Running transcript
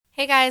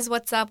Hey guys,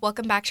 what's up?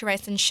 Welcome back to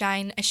Rise and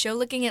Shine, a show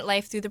looking at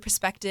life through the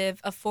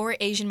perspective of 4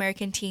 Asian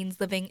American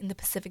teens living in the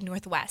Pacific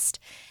Northwest.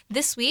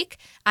 This week,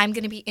 I'm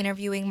going to be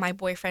interviewing my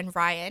boyfriend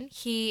Ryan.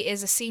 He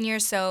is a senior,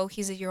 so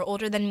he's a year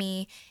older than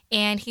me,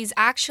 and he's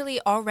actually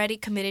already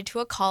committed to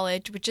a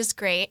college, which is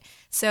great.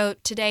 So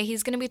today,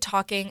 he's going to be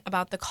talking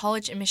about the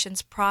college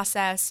admissions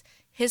process,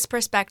 his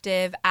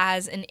perspective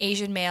as an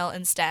Asian male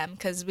in STEM,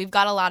 because we've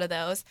got a lot of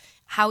those,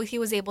 how he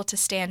was able to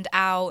stand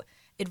out,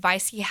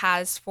 advice he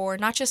has for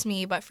not just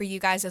me, but for you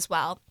guys as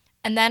well.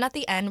 And then at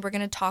the end, we're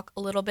going to talk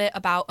a little bit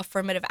about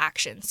affirmative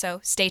action. So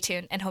stay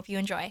tuned and hope you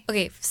enjoy.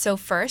 Okay, so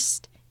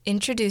first,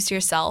 introduce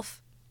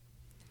yourself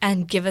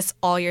and give us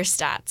all your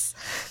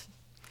stats.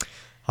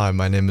 Hi,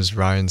 my name is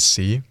Ryan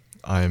Hsi.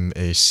 I'm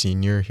a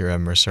senior here at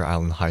Mercer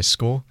Island High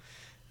School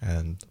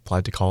and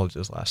applied to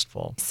colleges last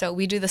fall. So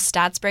we do the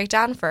stats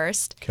breakdown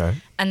first. Okay.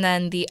 And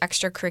then the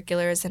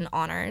extracurriculars and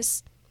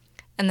honors.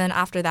 And then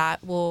after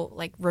that, we'll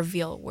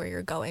reveal where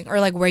you're going or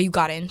where you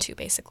got into,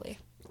 basically.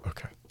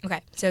 Okay. Okay,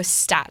 so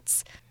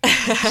stats.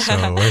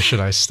 So where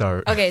should I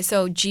start? Okay,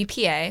 so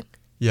GPA.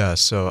 Yeah,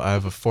 so I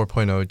have a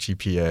 4.0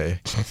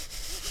 GPA.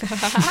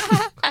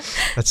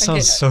 That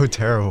sounds so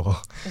terrible.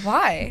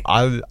 Why?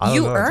 I don't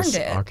you know. earned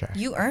it. Okay.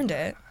 You earned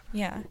it.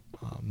 Yeah.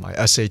 My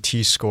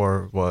SAT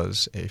score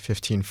was a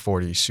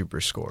 1540 super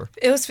score.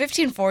 It was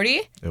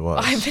 1540? It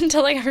was. I've been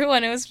telling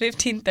everyone it was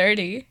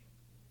 1530.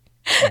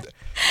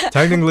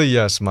 Technically,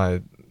 yes,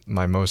 my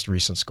most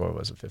recent score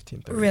was a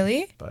 1530.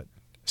 Really? But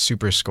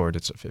super scored,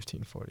 it's a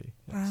 1540.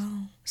 Yes.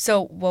 Wow.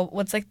 So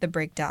what's the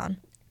breakdown?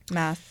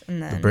 Math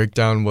and then... The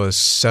breakdown was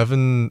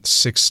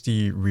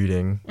 760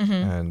 reading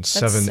and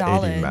 780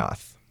 solid.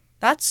 math.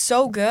 That's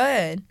so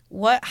good.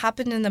 What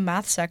happened in the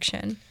math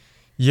section?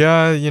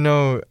 Yeah,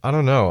 I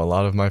don't know. A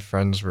lot of my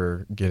friends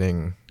were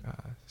getting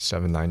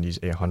 790s,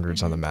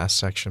 800s on the math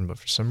section, but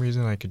for some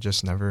reason I could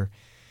just never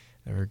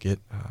get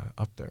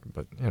up there.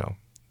 But,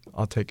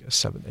 I'll take a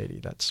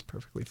 780. That's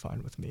perfectly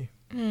fine with me.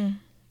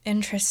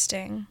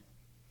 Interesting.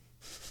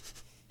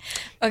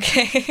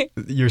 Okay.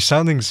 You're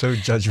sounding so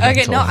judgmental.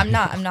 Okay, no,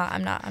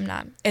 I'm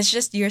not. It's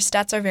just your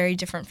stats are very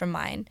different from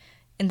mine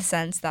in the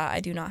sense that I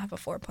do not have a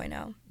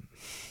 4.0.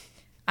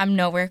 I'm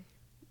nowhere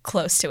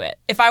close to it.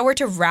 If I were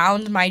to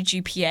round my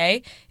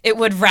GPA, it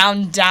would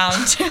round down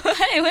to,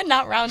 it would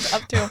not round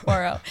up to a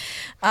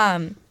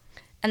 4.0.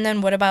 And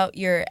then what about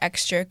your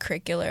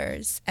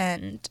extracurriculars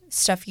and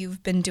stuff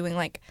you've been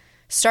doing,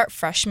 start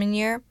freshman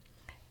year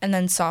and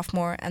then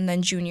sophomore and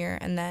then junior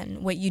and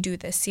then what you do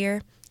this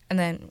year and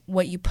then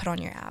what you put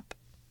on your app?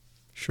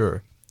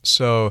 Sure.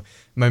 So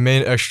my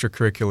main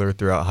extracurricular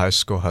throughout high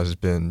school has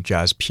been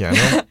jazz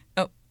piano.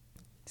 Oh,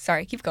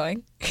 sorry. Keep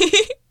going.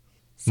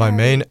 My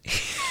main...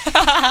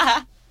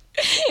 Why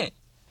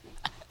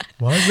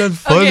is that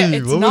funny? Okay,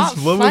 it's not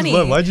funny.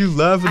 Why'd you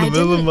laugh in the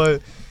middle of my...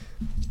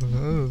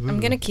 I'm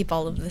going to keep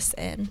all of this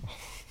in.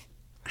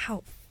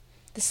 Ow.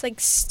 This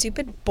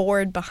stupid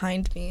board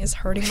behind me is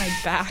hurting my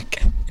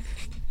back.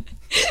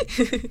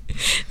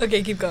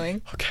 Okay, keep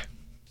going. Okay.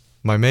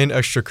 My main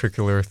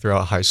extracurricular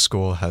throughout high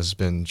school has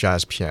been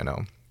jazz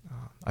piano.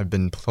 I've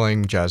been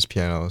playing jazz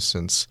piano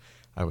since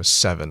I was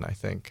 7, I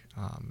think.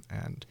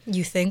 And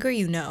you think or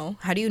you know?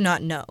 How do you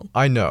not know?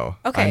 I know.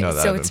 Okay, I know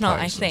that so I've it's been not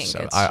playing I since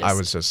think. 7. I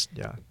was just,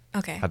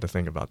 Okay. had to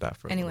think about that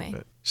for a Anyway. little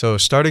bit. So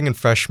starting in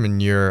freshman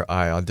year,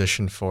 I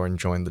auditioned for and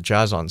joined the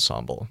jazz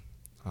ensemble.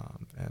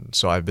 And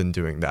so I've been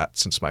doing that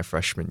since my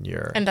freshman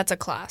year. And that's a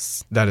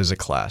class. That is a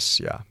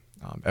class, yeah.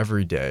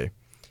 Every day,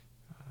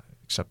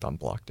 except on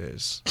block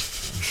days.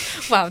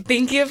 Wow,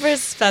 thank you for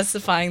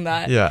specifying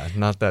that. Yeah,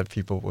 not that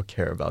people will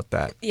care about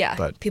that. Yeah,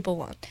 but people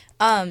won't.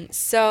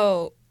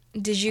 So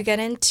did you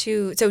get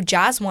into... So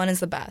Jazz 1 is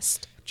the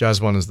best.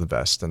 Jazz 1 is the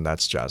best, and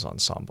that's jazz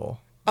ensemble.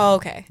 Oh,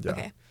 okay. Yeah.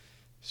 Okay.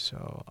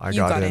 So I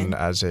got in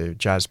as a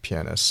jazz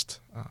pianist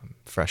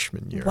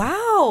freshman year.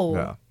 Wow.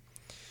 Yeah.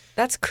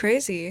 That's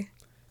crazy.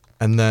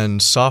 And then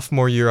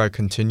sophomore year, I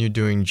continued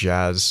doing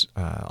jazz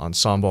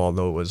ensemble,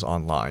 although it was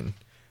online.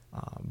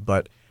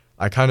 But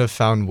I kind of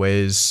found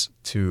ways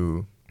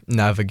to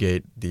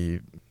navigate the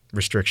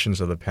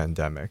restrictions of the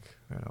pandemic,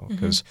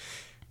 because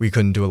we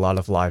couldn't do a lot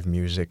of live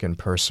music in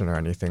person or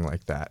anything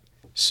like that.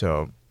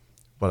 So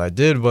what I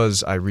did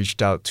was I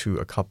reached out to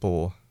a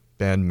couple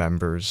band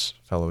members,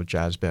 fellow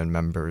jazz band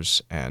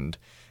members, and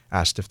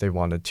asked if they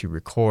wanted to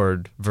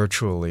record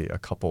virtually a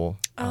couple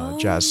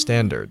jazz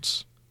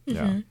standards.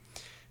 Yeah.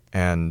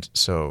 And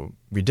so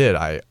we did.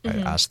 I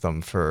asked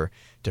them for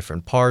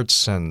different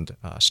parts and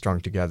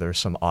strung together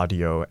some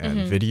audio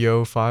and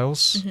video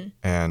files.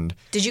 And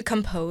did you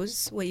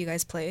compose what you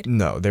guys played?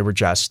 no, they were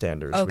jazz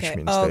standards, Okay. which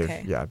means Oh, they've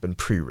okay. been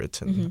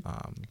pre-written.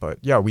 But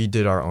yeah, we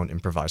did our own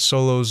improvised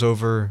solos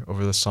over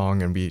the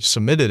song, and we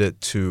submitted it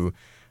to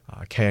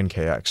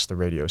KNKX, the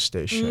radio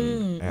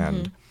station.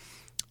 And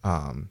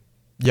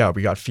yeah,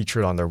 we got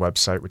featured on their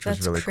website, which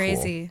was really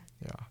crazy. cool.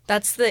 Yeah.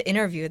 That's the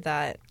interview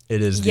that...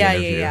 It is the Yeah,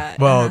 interview. yeah.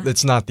 Well,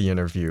 it's not the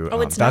interview. Oh,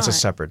 it's that's a not.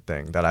 separate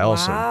thing that I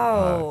also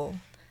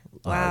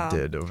Wow.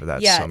 did over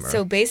that Yeah, summer.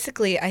 so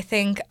basically, I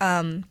think,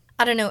 I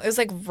don't know, it was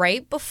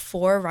right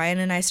before Ryan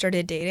and I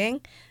started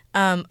dating.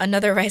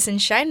 another Rise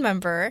and Shine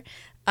member,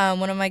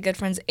 one of my good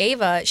friends,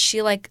 Ava,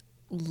 she like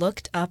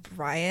looked up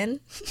Ryan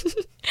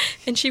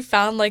and she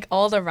found like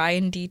all the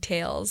Ryan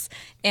details.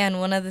 And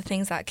one of the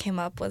things that came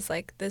up was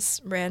like this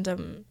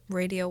random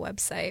radio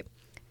website,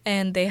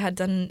 and they had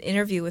done an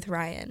interview with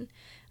Ryan.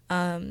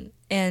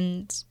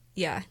 And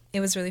yeah, it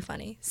was really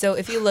funny. So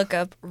if you look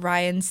up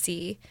Ryan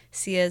Hsi,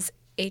 C is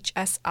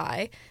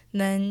HSI,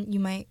 then you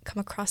might come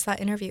across that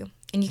interview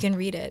and you can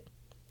read it.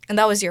 And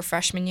that was your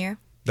freshman year?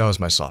 That was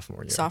my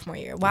sophomore year. Sophomore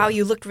year. Wow, Yeah.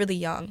 you looked really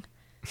young.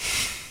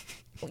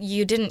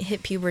 You didn't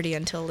hit puberty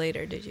until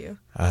later, did you?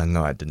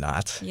 No, I did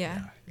not.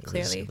 Yeah, It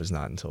clearly. was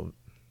not until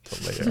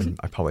later. And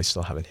I probably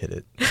still haven't hit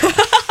it.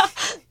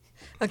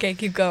 Okay,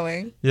 keep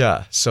going.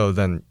 Yeah, so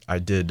then I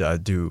did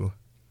do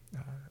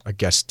a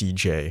guest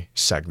DJ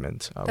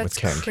segment with That's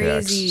KMKX.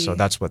 crazy. So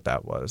that's what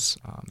that was.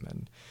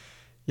 And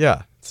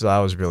yeah, so that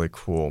was really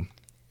cool.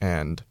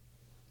 And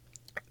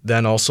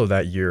then also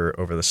that year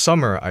over the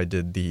summer, I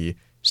did the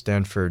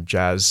Stanford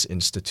Jazz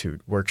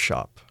Institute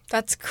workshop.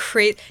 That's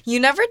crazy. You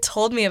never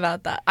told me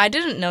about that. I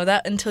didn't know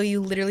that until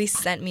you literally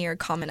sent me your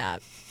Common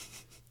App.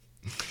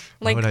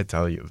 Why would I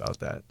tell you about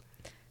that?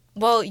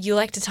 Well, you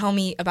like to tell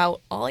me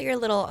about all your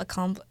little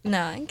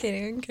No, I'm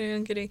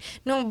kidding.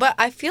 No, but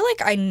I feel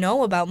like I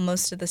know about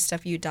most of the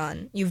stuff you've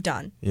done.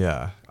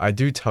 Yeah, I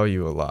do tell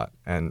you a lot.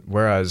 And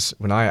whereas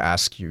when I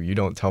ask you, you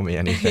don't tell me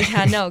anything.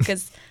 Yeah, no,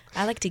 because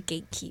I like to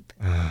gatekeep.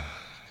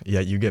 Yeah,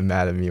 you get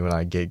mad at me when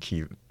I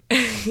gatekeep.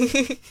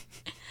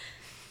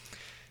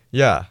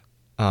 Yeah.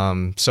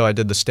 So I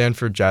did the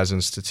Stanford Jazz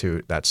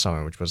Institute that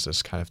summer, which was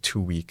this kind of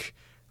 2-week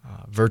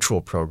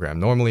virtual program.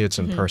 Normally it's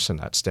in person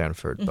at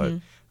Stanford, but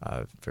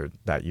for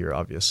that year,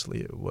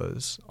 obviously, it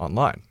was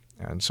online.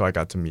 And so I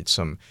got to meet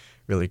some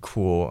really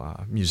cool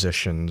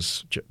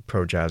musicians,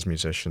 pro jazz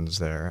musicians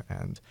there,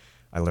 and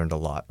I learned a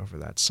lot over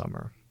that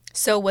summer.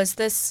 So was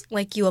this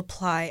like you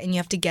apply and you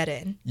have to get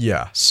in?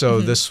 Yeah,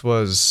 so this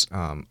was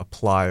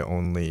apply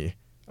only.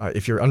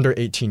 If you're under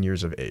 18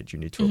 years of age, you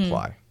need to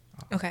apply.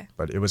 Okay.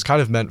 But it was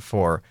kind of meant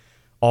for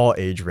all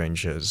age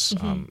ranges,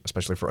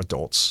 especially for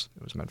adults.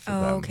 It was meant for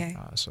them, okay.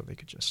 So they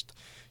could just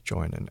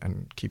join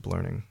and keep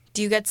learning.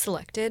 Do you get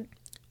selected?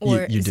 You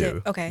is do,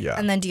 It, okay. yeah.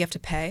 And then do you have to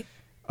pay?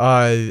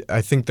 I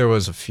think there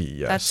was a fee,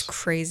 yes. That's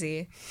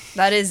crazy.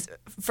 That is,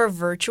 for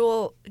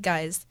virtual,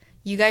 guys,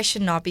 you guys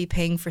should not be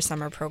paying for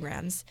summer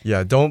programs.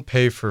 Yeah, don't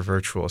pay for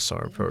virtual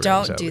summer programs.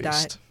 Don't at do least.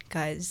 that,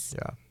 guys.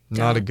 Yeah,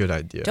 not a good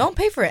idea. Don't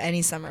pay for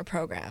any summer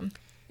program.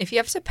 If you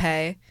have to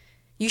pay,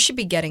 you should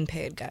be getting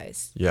paid,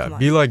 guys. Yeah, Come on.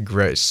 be like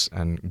Grace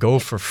and go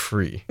for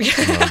free.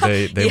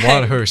 They Yeah.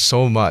 want her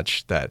so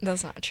much that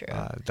That's not true.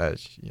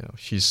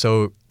 she's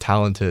so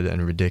talented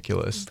and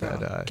ridiculous Bro,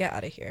 that get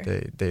out of here.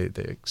 they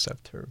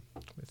accept her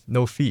with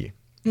no fee.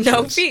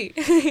 No which is- fee.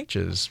 which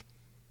is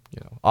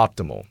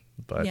optimal.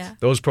 But Yeah.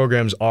 those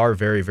programs are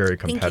very, very you.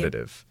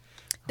 competitive.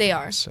 They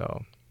are.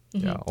 So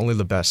yeah, only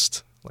the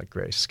best like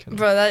Grace can.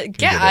 Bro, get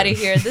get out in. of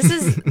here.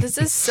 This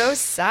is so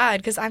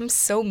sad because I'm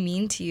so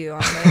mean to you on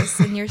this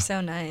and you're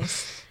so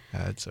nice.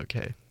 It's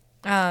okay.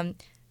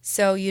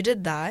 So you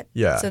did that.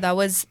 Yeah. So that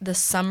was the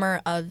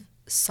summer of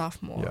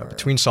sophomore. Yeah,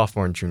 between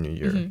sophomore and junior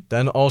year.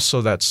 Then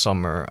also that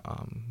summer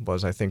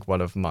was, I think, one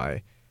of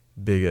my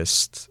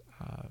biggest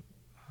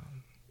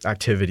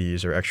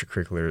activities or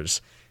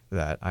extracurriculars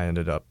that I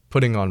ended up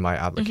putting on my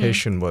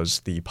application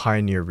was the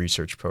Pioneer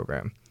Research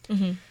Program.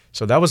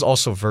 So that was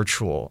also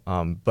virtual,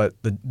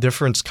 but the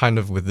difference kind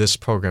of with this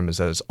program is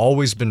that it's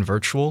always been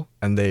virtual,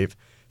 and they've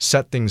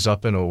set things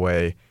up in a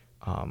way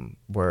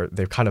where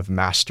they've kind of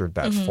mastered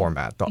that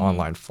format, the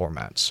online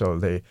format. So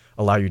they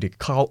allow you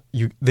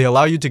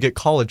to get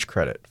college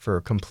credit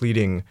for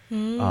completing,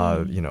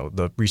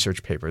 the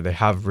research paper. They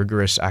have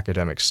rigorous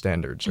academic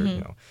standards,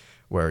 or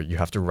where you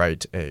have to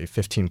write a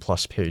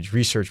 15+ page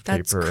research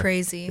That's paper.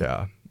 crazy.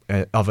 Yeah.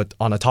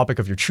 On a topic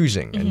of your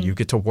choosing, and you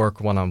get to work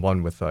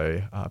one-on-one with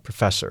a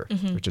professor,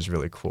 which is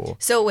really cool.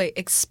 So wait,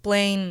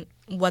 explain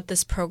what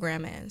this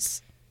program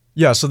is.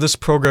 Yeah, so this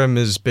program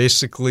is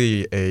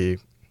basically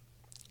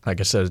like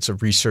I said, it's a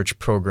research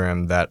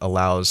program that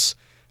allows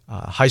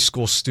high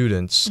school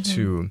students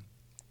to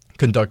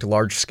conduct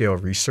large-scale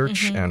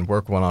research and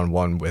work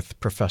one-on-one with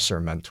professor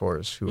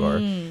mentors who are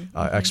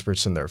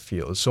experts in their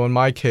field. So in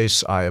my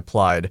case, I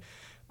applied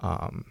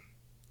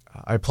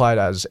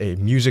as a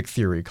music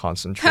theory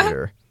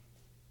concentrator.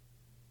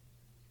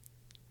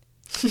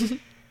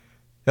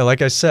 Yeah,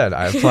 like I said,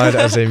 I applied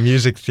as a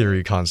music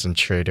theory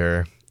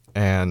concentrator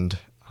and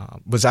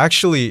was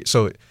actually,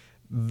 so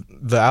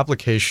the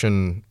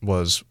application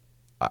was,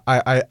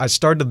 I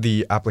started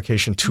the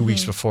application 2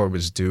 weeks before it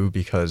was due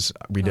because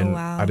I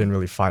didn't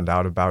really find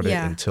out about it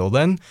until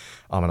then.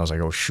 And I was like,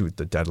 oh shoot,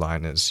 the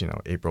deadline is,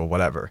 April,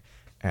 whatever.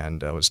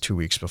 And it was 2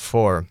 weeks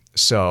before.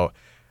 So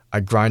I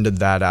grinded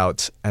that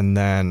out, and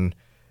then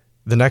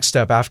the next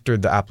step after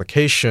the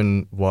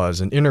application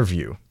was an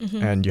interview,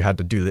 and you had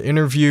to do the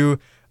interview,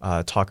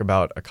 talk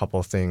about a couple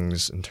of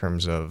things in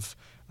terms of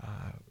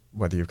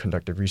whether you've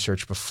conducted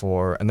research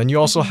before, and then you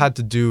also had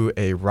to do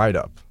a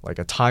write-up, like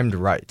a timed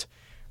write,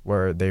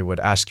 where they would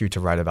ask you to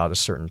write about a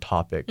certain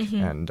topic,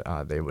 and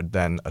they would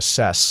then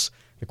assess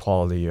the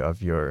quality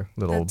of your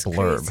little That's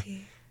blurb.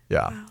 crazy.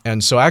 Yeah. Wow.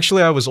 And so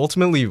actually I was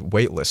ultimately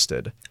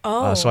waitlisted.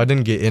 Oh. So I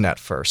didn't get in at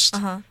first.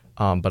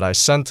 But I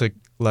sent a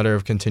letter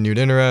of continued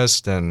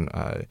interest, and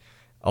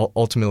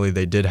ultimately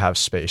they did have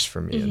space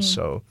for me. And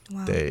so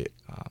Wow. they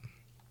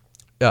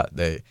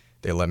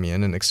let me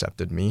in and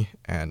accepted me.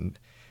 And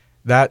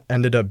that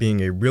ended up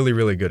being a really,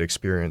 really good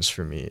experience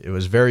for me. It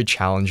was very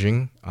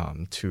challenging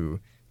to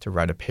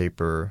write a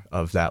paper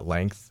of that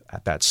length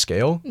at that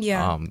scale.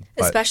 Yeah.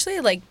 But Especially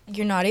like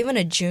you're not even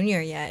a junior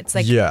yet. It's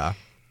like yeah.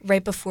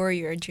 right before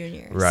you're a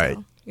junior. Right.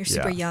 So you're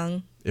super Yeah.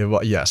 young.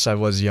 Yes, I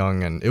was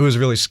young, and it was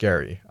really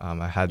scary.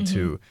 I had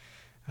to,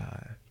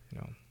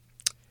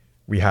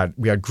 we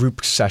had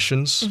group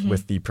sessions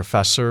with the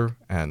professor,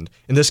 and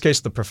in this case,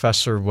 the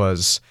professor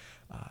was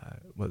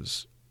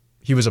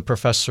a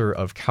professor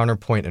of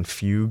counterpoint and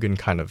fugue and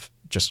kind of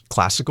just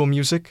classical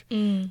music.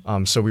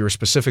 So we were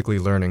specifically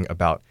learning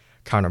about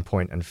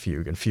counterpoint and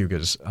fugue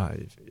is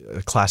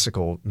a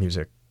classical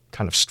music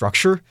kind of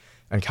structure,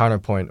 and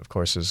counterpoint, of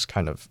course, is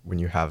kind of when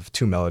you have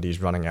two melodies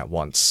running at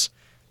once.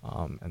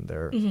 And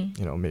they're,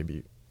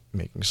 maybe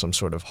making some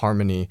sort of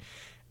harmony.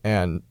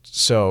 And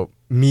so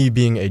me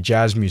being a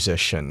jazz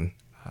musician,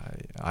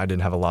 I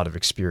didn't have a lot of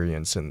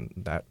experience in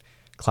that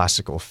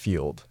classical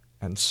field.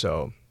 And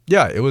so,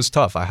 yeah, it was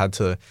tough. I had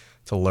to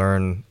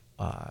learn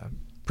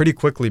pretty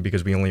quickly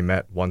because we only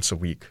met once a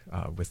week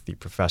with the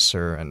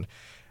professor. And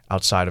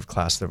outside of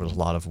class, there was a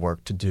lot of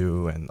work to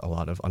do and a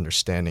lot of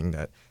understanding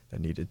that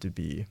needed to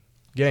be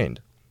gained.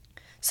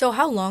 So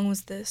how long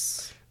was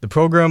this? The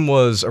program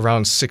was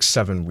around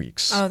 6-7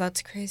 weeks. Oh,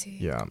 that's crazy.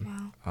 Yeah.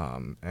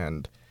 Wow.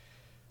 And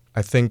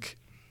I think,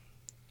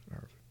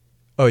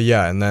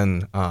 and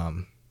then,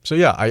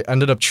 I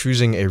ended up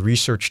choosing a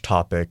research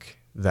topic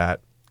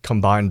that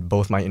combined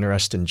both my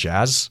interest in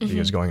jazz,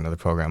 because going into the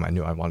program, I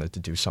knew I wanted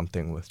to do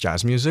something with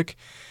jazz music,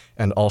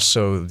 and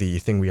also the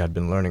thing we had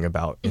been learning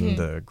about in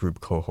the group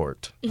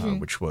cohort,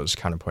 which was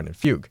counterpoint and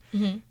fugue,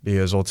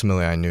 because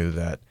ultimately I knew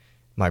that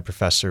my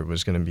professor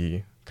was going to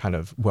be kind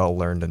of well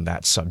learned in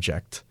that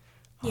subject.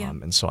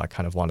 And so I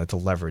kind of wanted to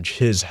leverage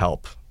his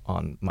help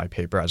on my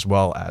paper, as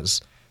well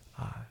as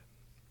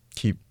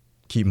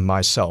keep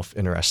myself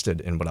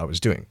interested in what I was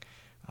doing.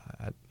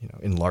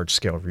 In large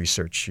scale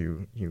research,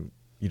 you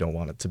don't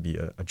want it to be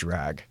a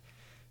drag.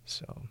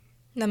 So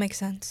That makes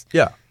sense.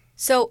 yeah.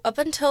 So up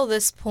until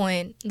this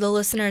point, the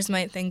listeners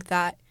might think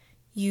that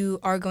you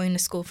are going to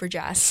school for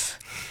jazz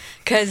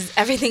because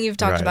everything you've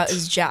talked about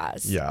is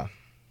jazz. Yeah.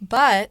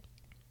 But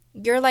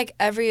you're like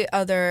every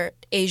other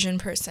Asian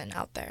person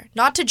out there.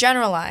 Not to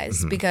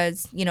generalize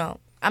because,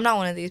 I'm not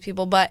one of these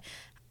people, but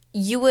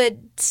you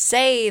would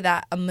say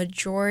that a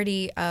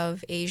majority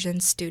of Asian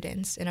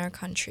students in our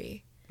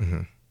country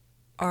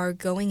are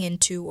going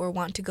into or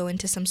want to go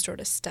into some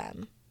sort of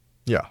STEM.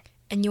 Yeah.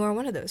 And you are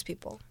one of those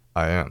people.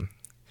 I am.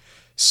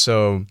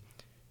 So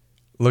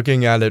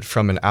looking at it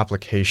from an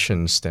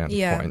application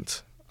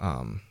standpoint,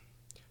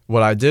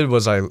 what I did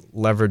was I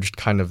leveraged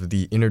kind of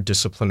the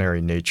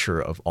interdisciplinary nature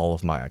of all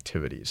of my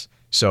activities.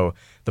 So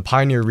the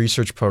Pioneer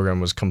Research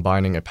Program was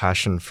combining a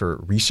passion for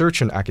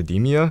research and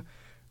academia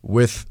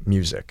with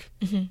music,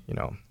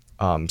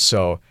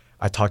 So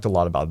I talked a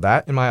lot about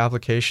that in my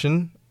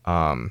application.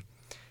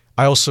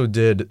 I also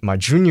did my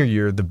junior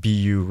year, the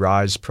BU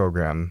RISE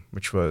program,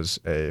 which was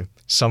a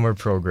summer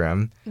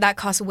program. That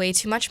costs way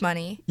too much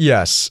money.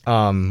 Yes,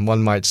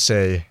 one might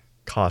say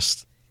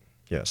cost.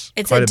 Yes,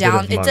 It's quite a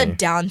down. bit of money. It's a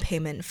down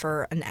payment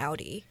for an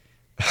Audi.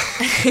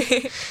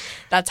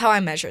 That's how I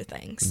measure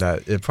things.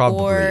 That it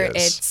probably or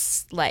is.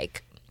 It's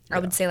like I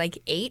would say like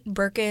 8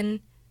 Birkin,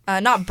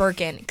 not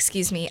Birkin,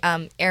 excuse me,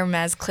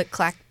 Hermes click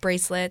clack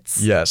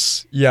bracelets.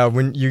 Yes, yeah.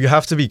 When you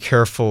have to be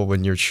careful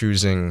when you're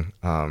choosing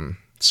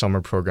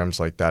summer programs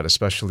like that,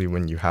 especially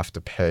when you have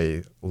to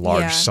pay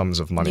large sums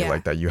of money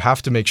like that. You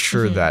have to make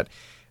sure that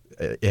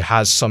it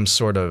has some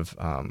sort of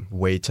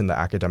weight in the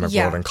academic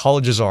world, and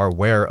colleges are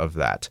aware of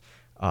that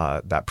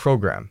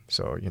program.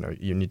 So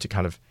you need to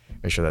kind of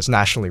make sure that's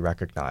nationally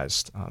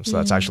recognized. So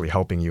that's actually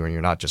helping you, and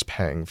you're not just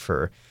paying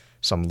for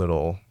some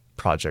little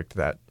project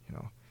that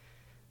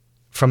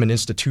from an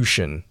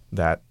institution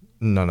that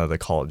none of the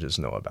colleges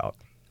know about.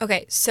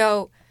 Okay,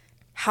 so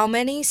how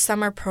many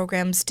summer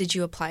programs did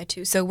you apply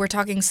to? So we're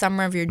talking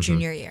summer of your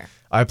junior year.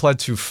 I applied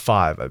to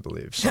 5, I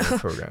believe, summer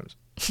programs.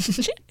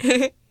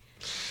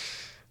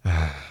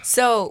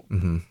 So,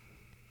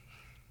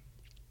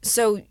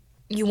 so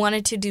you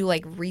wanted to do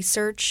like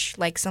research,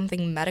 like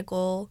something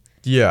medical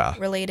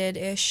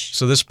related-ish?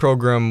 So this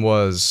program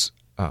was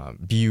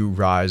BU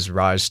RISE.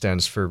 RISE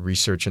stands for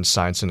Research in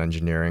Science and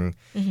Engineering,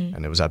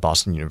 and it was at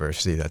Boston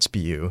University. That's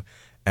BU.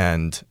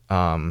 And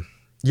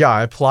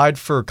I applied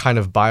for kind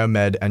of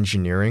biomed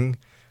engineering,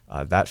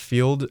 that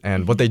field.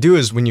 And what they do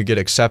is when you get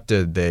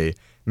accepted, they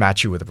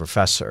match you with a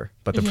professor.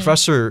 But the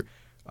professor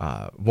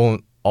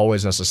won't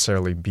always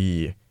necessarily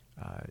be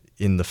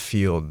in the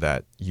field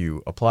that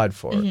you applied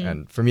for.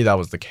 And for me, that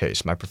was the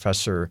case. My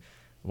professor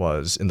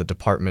was in the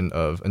Department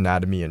of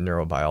Anatomy and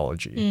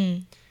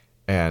Neurobiology.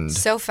 And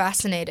so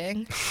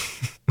fascinating.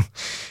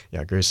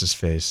 yeah, Grace's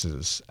face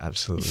is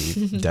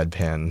absolutely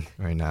deadpan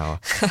right now,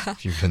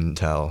 if you couldn't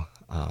tell.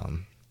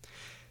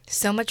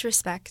 So much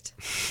respect.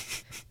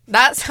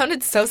 That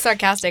sounded so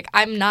sarcastic.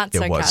 I'm not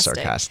sarcastic. It was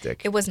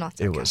sarcastic. It was not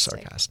sarcastic. It was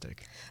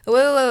sarcastic.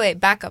 Wait.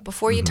 Back up.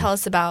 Before you tell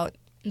us about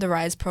the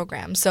RISE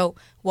program, so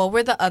what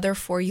were the other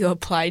 4 you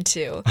applied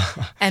to?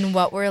 And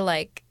what were,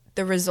 like,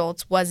 the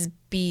results? Was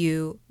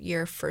BU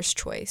your first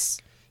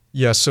choice?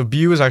 Yeah, so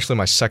BU was actually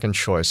my second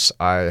choice.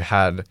 I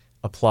had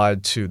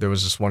applied to, there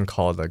was this one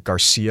called the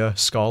Garcia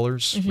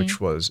Scholars, which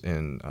was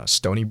in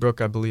Stony Brook,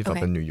 I believe, up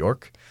in New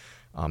York.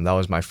 That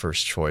was my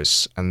first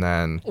choice. And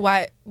then...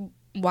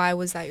 Why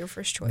was that your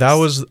first choice? That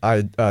was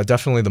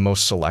definitely the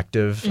most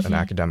selective and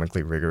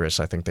academically rigorous.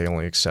 I think they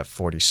only accept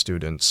 40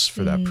 students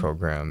for that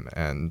program.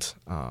 And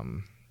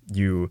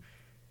you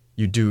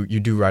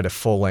do write a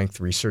full-length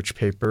research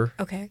paper.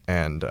 Okay.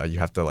 And you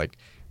have to, like,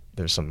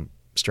 there's some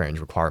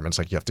strange requirements.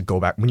 Like, you have to go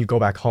back, when you go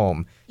back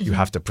home, you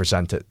have to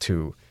present it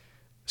to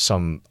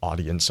some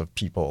audience of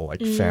people,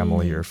 like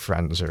family or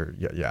friends or,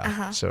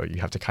 So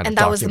you have to kind of document that. And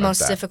that was the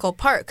most difficult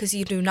part because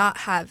you do not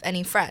have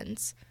any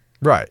friends.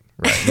 Right,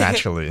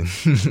 naturally.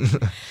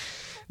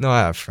 No,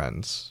 I have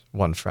friends.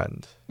 One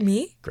friend.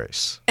 Me?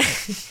 Grace.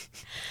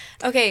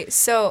 Okay,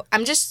 so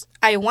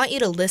I want you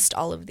to list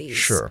all of these.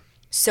 Sure.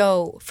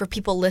 So for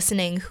people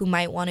listening who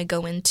might want to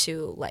go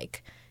into,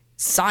 like,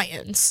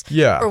 science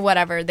or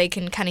whatever, they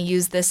can kind of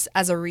use this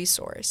as a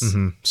resource.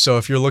 So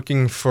if you're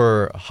looking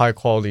for high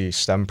quality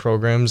STEM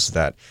programs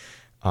that,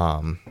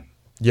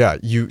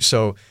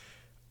 so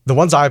the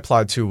ones I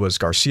applied to was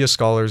Garcia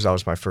Scholars. That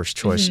was my first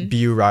choice.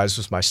 BU Rise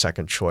was my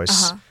second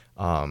choice.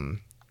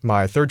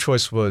 My third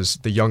choice was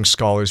the Young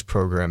Scholars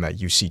program at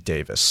UC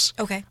Davis.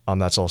 Okay.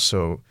 That's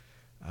also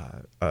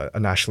a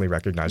nationally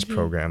recognized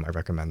program. I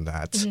recommend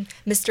that.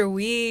 Mr.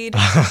 Weed.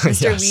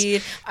 Mr.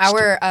 Weed.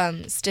 Our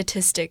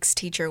statistics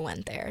teacher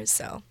went there,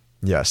 so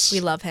yes,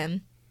 we love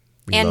him.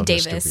 We and love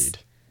Davis. Mr. Weed.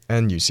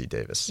 And UC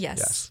Davis.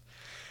 Yes.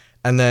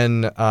 And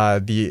then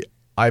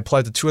I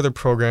applied to 2 other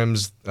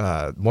programs.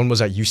 One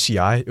was at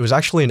UCI. It was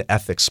actually an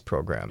ethics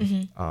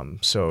program.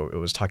 So it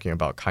was talking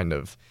about kind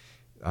of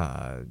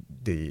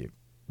the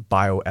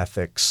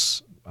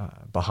bioethics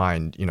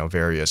behind,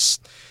 various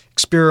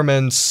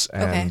experiments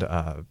and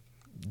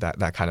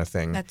that kind of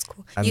thing. That's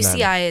cool. And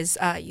UCI is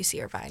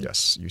UC Irvine.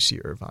 Yes, UC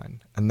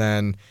Irvine. And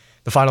then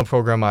the final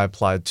program I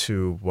applied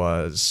to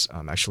was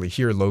actually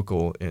here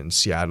local in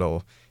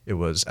Seattle. It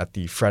was at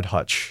the Fred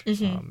Hutch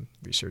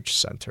Research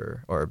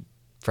Center, or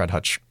Fred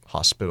Hutch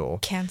Hospital.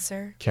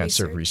 Cancer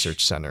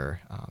Research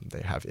Center.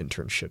 They have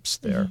internships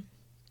there.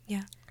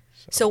 Yeah.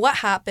 So what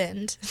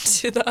happened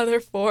to the other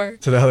 4?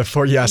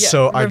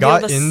 So I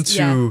got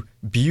into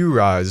BU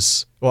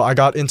Rise. Well, I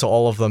got into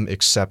all of them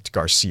except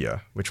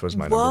Garcia, which was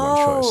my number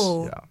 1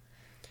 choice.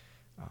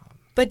 Yeah.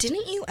 But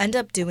didn't you end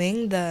up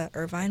doing the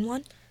Irvine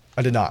one?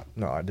 I did not.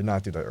 No, I did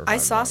not do the Irvine I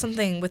saw one.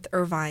 something with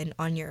Irvine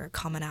on your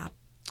Common App.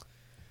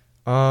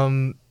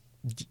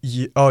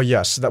 Oh,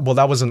 yes. That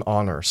was an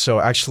honor. So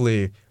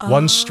actually,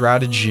 one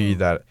strategy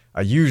that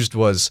I used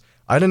was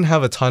I didn't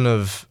have a ton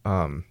of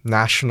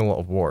national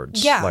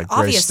awards like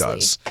Grace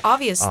does.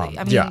 Obviously.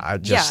 I mean,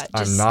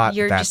 I'm not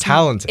that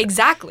talented.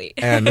 Exactly.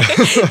 And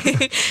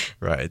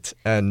right.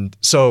 And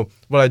so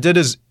what I did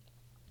is,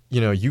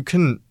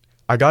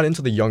 I got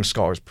into the Young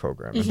Scholars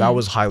program, and that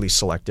was highly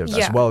selective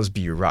as well as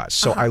BU Rise.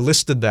 So I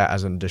listed that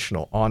as an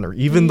additional honor,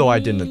 even though I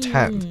didn't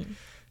attend.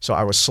 So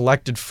I was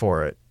selected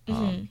for it,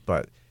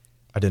 but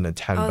I didn't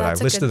attend, but I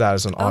listed that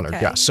as an honor.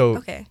 Okay. Yeah.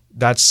 So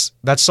that's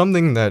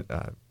something that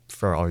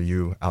for all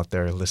you out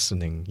there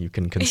listening, you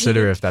can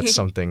consider if that's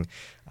something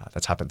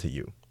that's happened to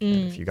you.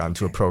 And if you got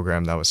into a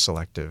program that was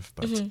selective,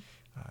 but you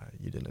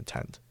didn't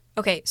attend.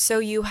 Okay, so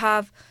you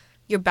have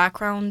your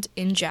background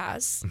in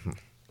jazz,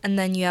 and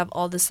then you have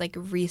all this like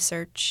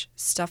research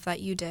stuff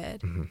that you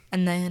did,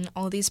 and then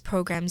all these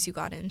programs you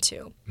got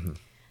into.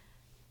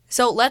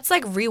 So let's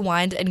like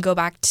rewind and go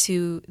back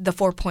to the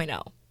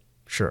 4.0.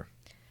 Sure.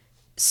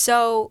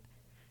 So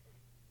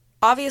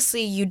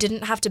obviously you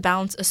didn't have to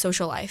balance a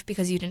social life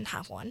because you didn't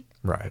have one.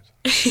 Right.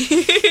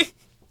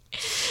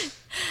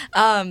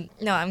 No,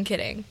 I'm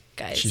kidding,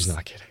 guys. She's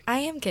not kidding. I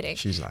am kidding.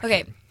 She's not kidding.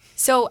 kidding.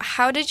 So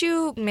how did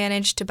you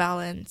manage to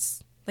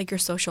balance like your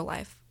social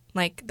life?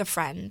 Like the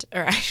friends,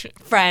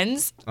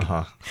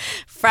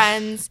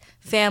 friends,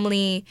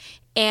 family,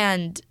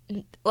 and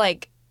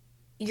like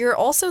you're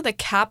also the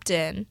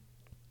captain,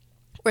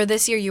 or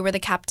this year you were the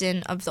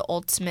captain of the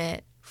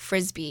ultimate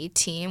Frisbee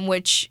team,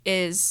 which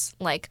is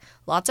like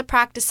lots of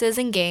practices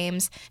and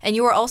games, and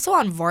you were also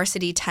on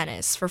varsity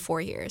tennis for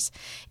 4 years.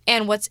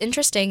 And what's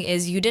interesting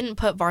is you didn't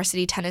put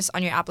varsity tennis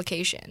on your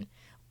application,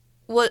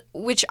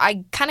 which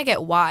I kind of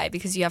get why,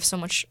 because you have so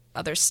much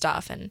other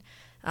stuff, and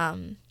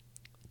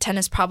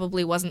tennis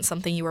probably wasn't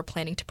something you were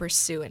planning to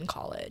pursue in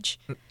college.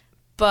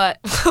 But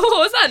what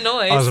was that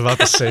noise? I was about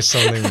to say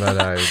something, but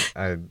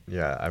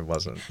I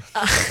wasn't.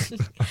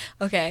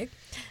 Okay.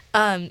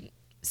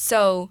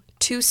 So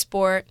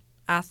 2-sport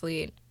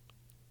athlete,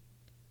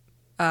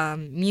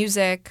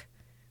 music,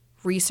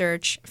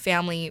 research,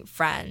 family,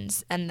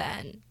 friends, and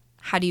then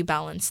how do you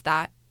balance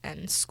that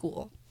and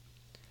school?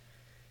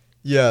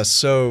 Yeah,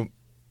 so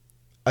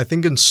I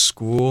think in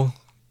school,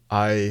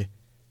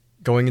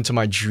 going into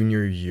my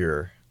junior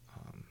year,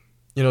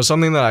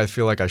 something that I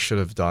feel like I should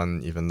have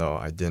done, even though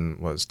I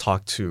didn't, was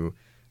talk to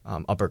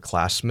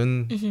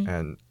upperclassmen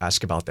and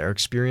ask about their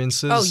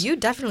experiences. Oh, you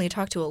definitely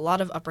talked to a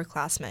lot of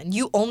upperclassmen.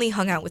 You only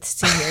hung out with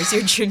seniors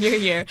your junior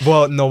year.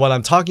 Well, no, what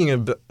I'm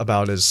talking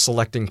about is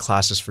selecting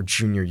classes for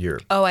junior year.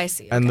 Oh, I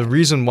see. And okay. the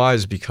reason why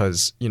is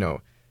because,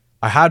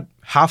 I had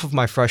half of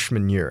my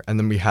freshman year, and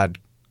then we had,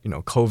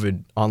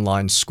 COVID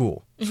online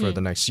school for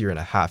the next year and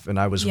a half. And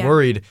I was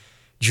worried.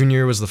 Junior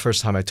year was the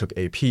first time I took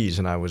APs,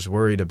 and I was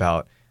worried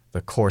about the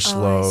course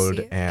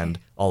load and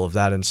all of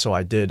that. And so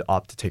I did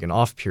opt to take an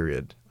off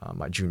period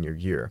my junior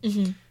year.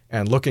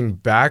 And looking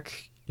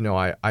back,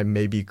 I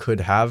maybe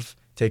could have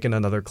taken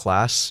another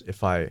class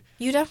if I...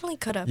 You definitely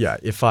could have. Yeah,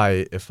 if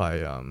I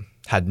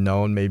had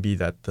known maybe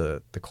that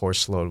the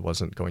course load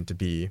wasn't going to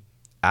be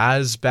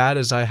as bad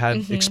as I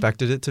had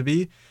expected it to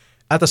be.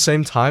 At the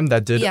same time,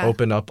 that did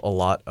open up a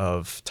lot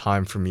of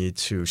time for me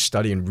to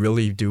study and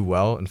really do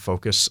well and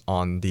focus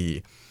on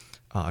the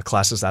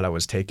classes that I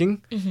was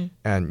taking.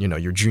 And,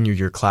 your junior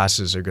year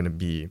classes are going to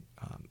be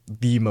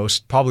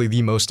probably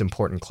the most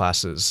important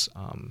classes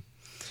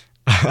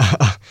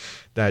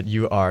that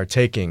you are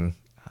taking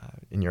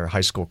in your high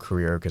school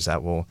career, because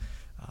that will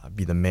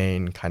be the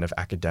main kind of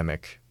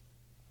academic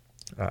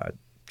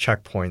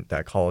checkpoint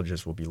that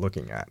colleges will be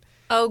looking at.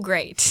 Oh,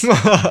 great.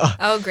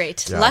 Oh,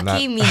 great. Yeah,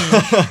 Lucky me.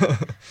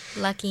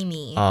 Lucky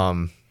me.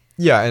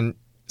 Yeah, and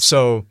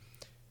so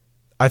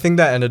I think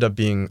that ended up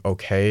being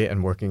okay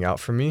and working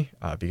out for me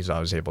because I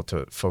was able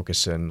to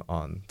focus in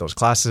on those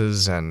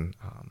classes and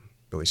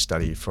really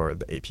study for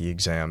the AP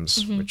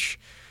exams, which...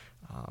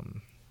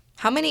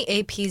 How many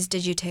APs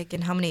did you take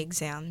and how many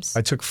exams?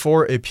 I took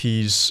 4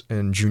 APs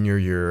in junior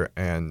year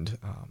and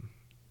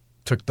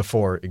took the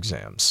 4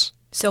 exams.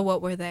 So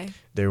what were they?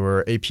 They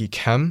were AP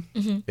Chem,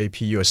 AP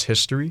US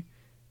History,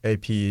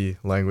 AP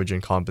Language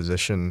and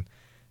Composition,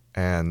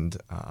 and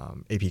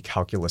AP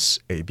Calculus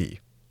AB.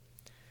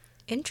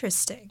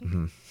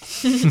 Interesting.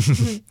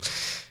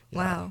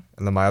 Wow.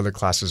 And then my other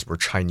classes were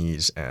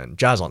Chinese and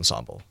Jazz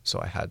Ensemble. So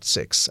I had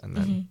 6, and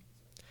then,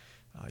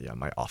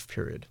 my off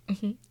period.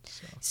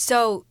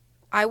 So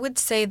I would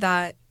say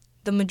that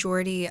the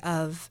majority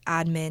of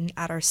admin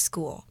at our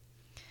school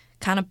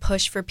kind of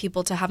push for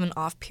people to have an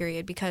off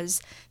period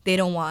because they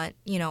don't want,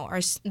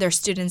 their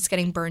students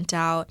getting burnt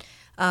out,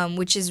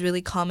 which is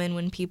really common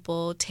when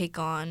people take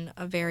on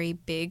a very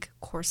big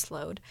course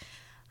load.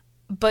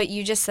 But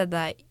you just said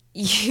that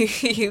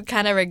you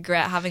kind of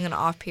regret having an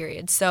off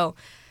period. So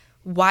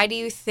why do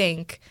you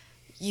think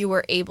you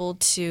were able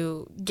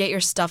to get your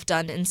stuff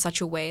done in such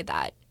a way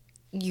that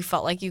you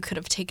felt like you could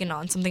have taken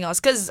on something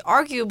else? Because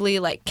arguably,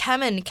 like,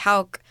 chem and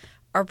calc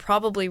are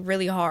probably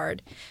really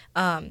hard.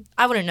 I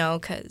wouldn't know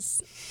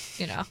because,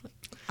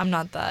 I'm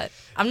not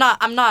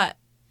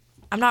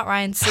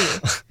Ryan Hsi.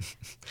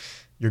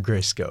 You're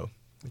Grace Go,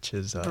 which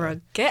is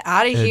Bro, get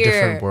out of in here. a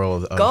different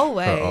world of Go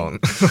away. her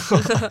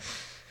own.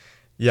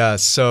 Yeah,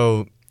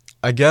 so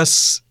I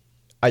guess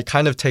I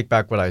kind of take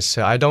back what I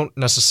said. I don't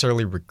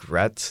necessarily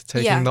regret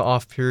taking the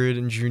off period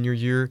in junior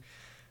year.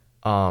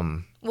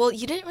 Well,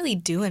 you didn't really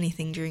do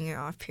anything during your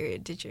off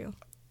period, did you?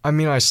 I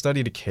mean, I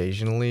studied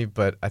occasionally,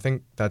 but I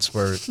think that's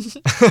where...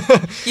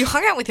 You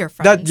hung out with your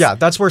friends.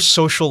 That's where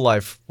social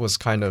life was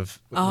kind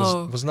of...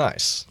 was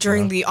nice.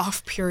 During the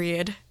off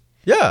period.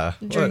 Yeah.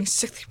 During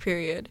 6th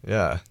period.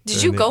 Yeah.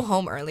 Did you go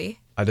home early?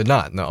 I did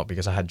not, no,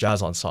 because I had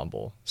Jazz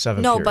Ensemble, 7th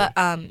period. No, but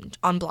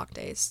on block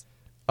days.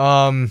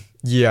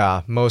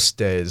 Yeah, most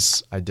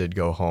days I did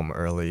go home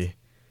early,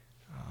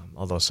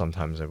 although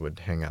sometimes I would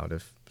hang out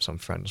if some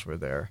friends were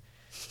there.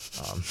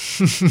 But,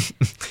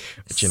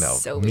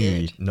 so me,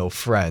 weird. no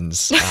friends,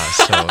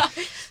 so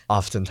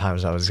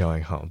oftentimes I was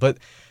going home. But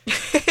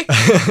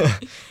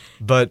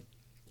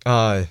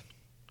I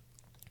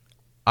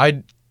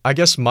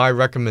guess my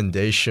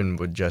recommendation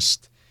would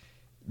just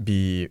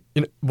be,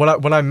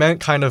 what I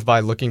meant kind of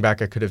by looking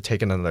back I could have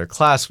taken another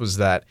class was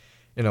that,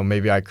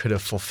 maybe I could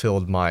have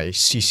fulfilled my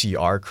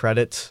CCR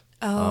credit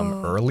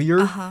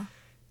earlier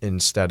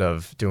instead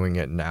of doing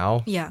it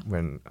now. Yeah.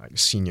 When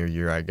senior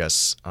year, I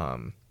guess,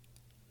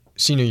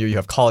 senior year you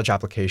have college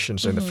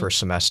applications in the first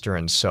semester.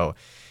 And so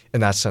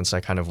in that sense, I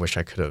kind of wish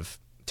I could have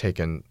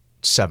taken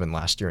 7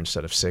 last year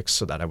instead of 6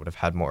 so that I would have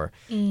had more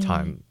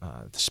time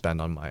to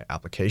spend on my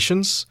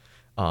applications.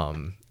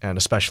 And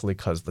especially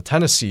because the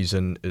tennis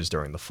season is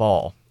during the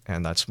fall.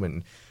 And that's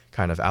when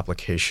kind of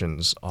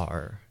applications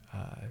are...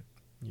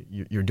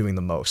 You're doing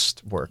the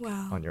most work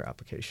on your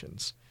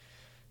applications.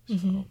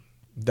 So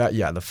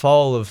the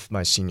fall of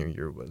my senior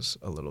year was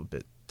a little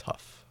bit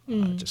tough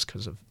just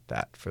because of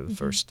that for the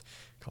first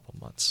couple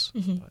months.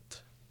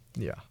 But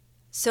yeah.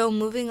 So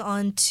moving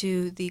on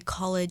to the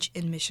college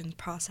admissions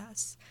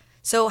process.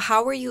 So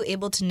how were you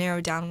able to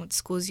narrow down what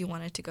schools you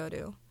wanted to go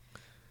to?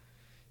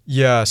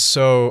 Yeah,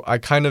 so I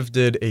kind of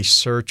did a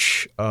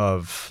search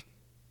of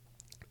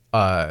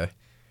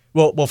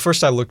Well,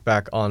 first I looked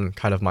back on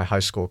kind of my high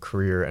school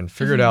career and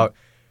figured out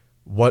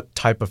what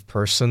type of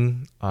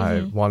person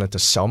I wanted to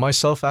sell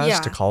myself as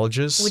to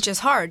colleges. Which is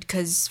hard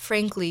because,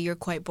 frankly, you're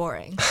quite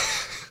boring.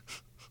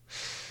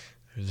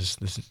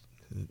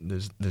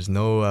 There's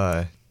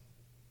no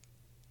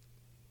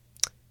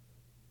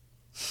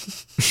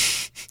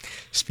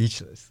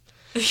speechless.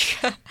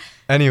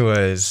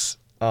 Anyways,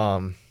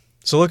 so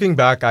looking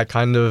back, I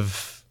kind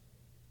of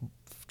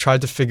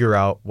tried to figure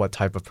out what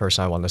type of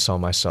person I wanted to sell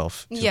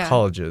myself to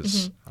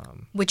colleges.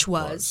 Which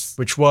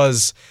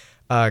was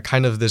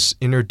kind of this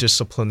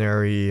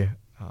interdisciplinary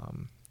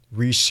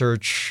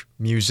research,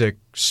 music,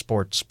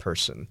 sports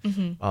person.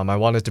 I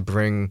wanted to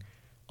bring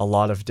a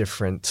lot of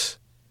different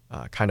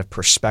kind of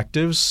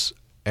perspectives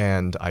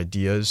and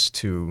ideas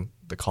to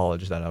the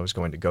college that I was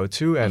going to go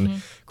to,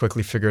 and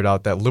quickly figured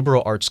out that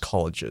liberal arts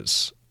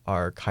colleges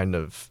are kind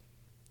of,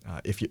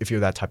 if you're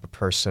that type of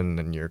person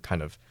and you're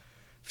kind of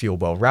feel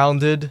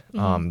well-rounded.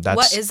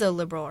 What is a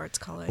liberal arts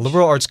college? A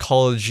liberal arts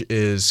college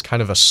is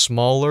kind of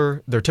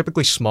they're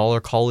typically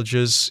smaller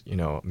colleges,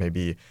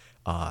 maybe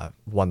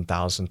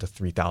 1,000 to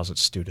 3,000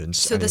 students.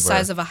 So the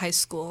size of a high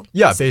school.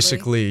 Yeah,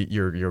 basically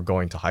you're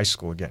going to high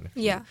school again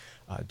if you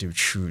do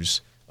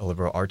choose a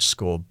liberal arts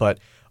school. But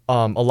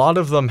a lot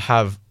of them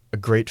have a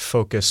great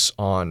focus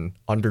on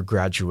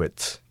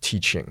undergraduate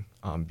teaching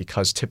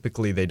because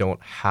typically they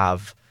don't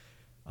have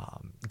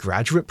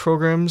graduate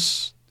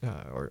programs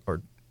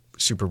or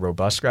super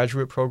robust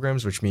graduate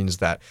programs, which means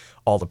that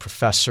all the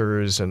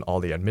professors and all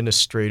the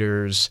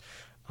administrators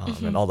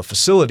and all the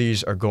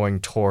facilities are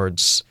going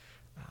towards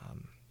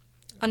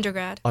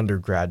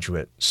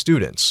undergraduate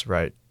students,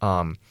 right?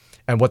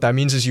 And what that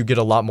means is you get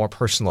a lot more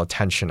personal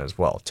attention as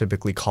well.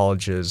 Typically,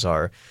 colleges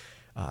are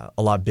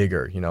a lot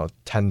bigger,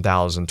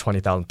 10,000,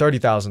 20,000,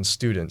 30,000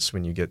 students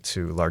when you get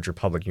to larger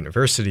public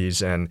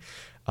universities. And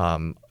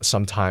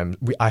sometimes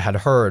I had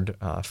heard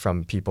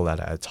from people that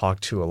I had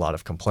talked to, a lot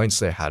of complaints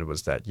they had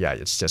was that,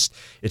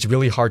 it's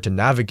really hard to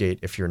navigate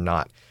if you're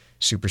not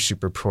super,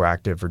 super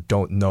proactive or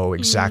don't know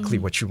exactly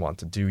what you want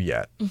to do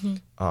yet.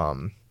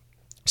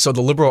 So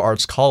the liberal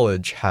arts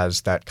college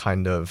has that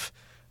kind of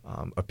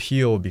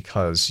appeal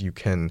because you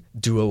can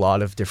do a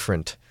lot of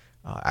different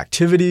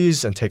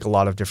activities and take a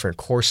lot of different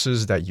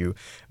courses that you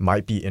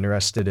might be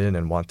interested in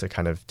and want to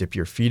kind of dip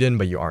your feet in,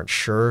 but you aren't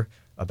sure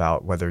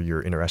about whether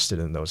you're interested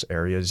in those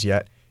areas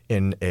yet,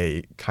 in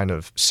a kind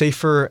of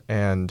safer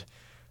and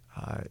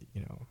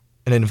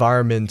an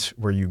environment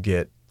where you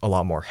get a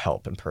lot more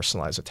help and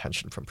personalized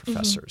attention from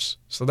professors.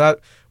 So that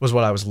was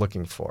what I was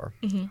looking for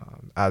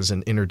as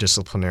an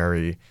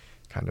interdisciplinary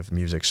kind of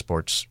music,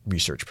 sports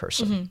research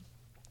person.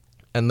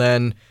 And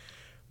then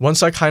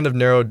once I kind of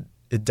narrowed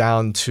it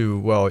down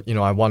to,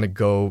 I want to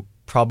go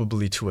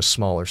probably to a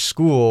smaller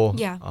school.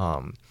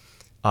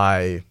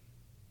 I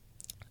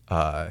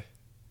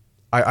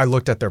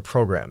looked at their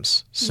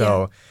programs.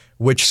 So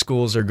which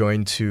schools are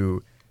going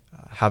to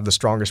have the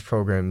strongest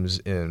programs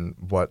in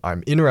what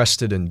I'm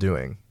interested in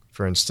doing.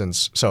 For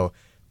instance, so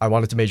I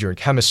wanted to major in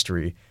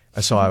chemistry,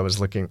 and so I was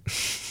looking...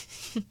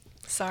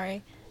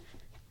 Sorry.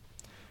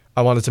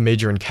 I wanted to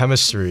major in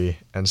chemistry,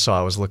 and so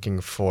I was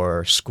looking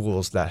for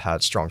schools that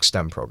had strong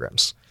STEM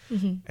programs.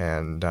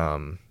 And,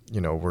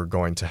 were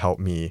going to help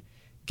me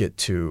get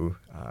to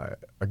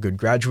a good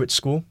graduate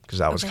school, because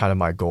that was kind of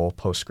my goal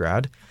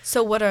post-grad.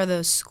 So what are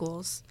those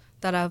schools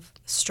that have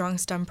strong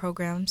STEM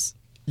programs?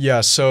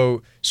 Yeah,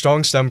 so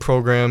strong STEM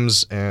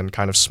programs and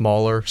kind of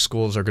smaller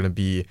schools are going to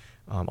be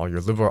all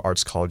your liberal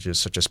arts colleges,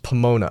 such as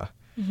Pomona.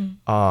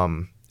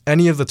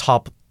 Any of the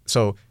top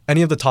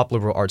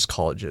liberal arts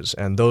colleges,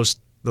 and those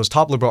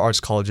top liberal arts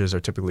colleges are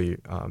typically,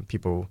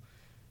 people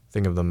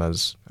think of them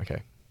as,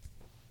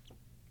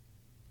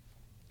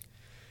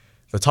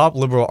 the top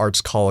liberal arts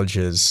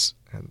colleges,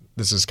 and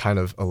this is kind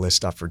of a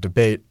list up for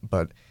debate,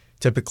 but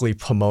typically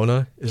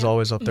Pomona is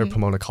always up there,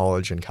 Pomona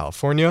College in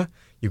California.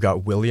 You've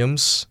got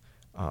Williams.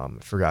 I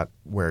forgot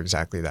where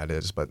exactly that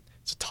is, but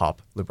it's a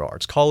top liberal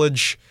arts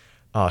college.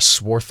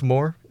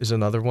 Swarthmore is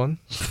another one.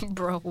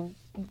 Bro,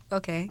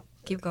 okay,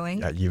 keep going.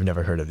 Yeah, you've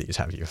never heard of these,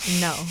 have you?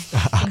 No.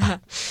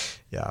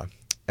 Yeah.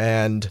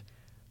 And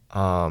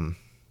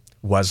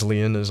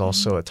Wesleyan is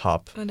also a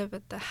top. What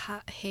about the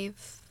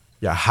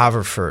Yeah,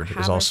 Haverford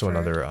is also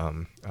another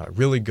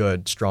really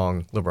good,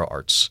 strong liberal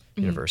arts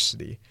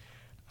university.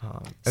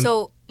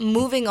 So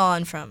moving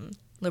on from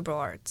liberal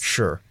arts.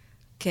 Sure.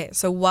 Okay,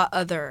 so what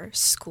other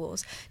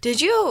schools?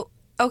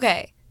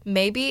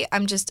 Maybe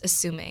I'm just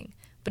assuming,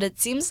 but it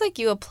seems like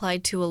you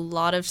applied to a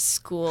lot of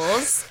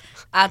schools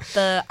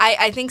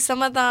I think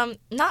some of them,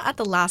 not at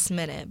the last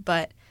minute,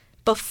 but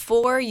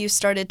before you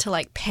started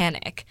to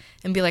panic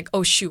and be like,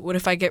 oh shoot, what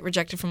if I get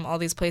rejected from all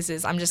these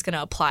places? I'm just going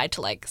to apply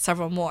to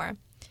several more.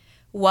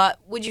 What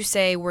would you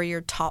say were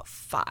your top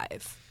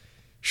 5?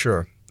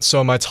 Sure.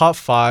 So my top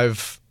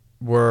 5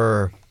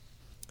 were,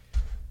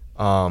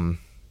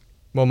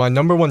 my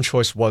number one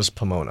choice was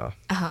Pomona.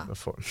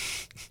 Before.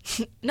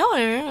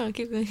 No,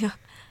 keep going. Yeah.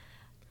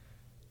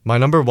 My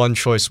number one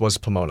choice was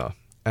Pomona.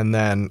 And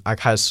then I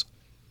guess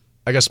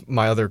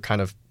my other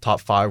kind of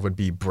top 5 would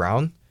be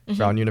Brown,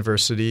 Brown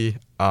University.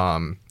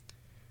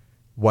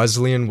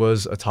 Wesleyan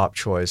was a top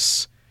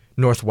choice.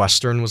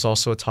 Northwestern was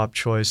also a top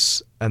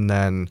choice. And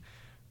then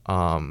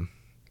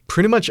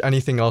pretty much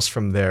anything else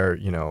from there,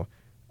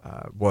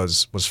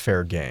 was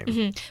fair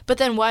game. But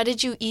then why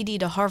did you ED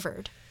to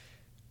Harvard?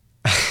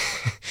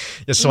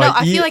 Yeah, so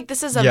I feel like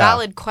this is a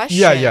valid question.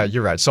 Yeah,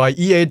 you're right. So I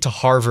EA'd to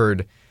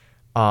Harvard,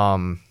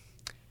 and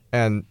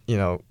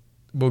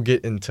we'll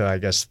get into, I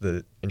guess,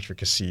 the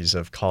intricacies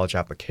of college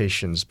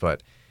applications,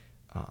 but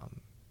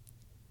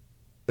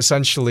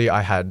essentially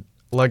I had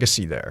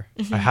legacy there.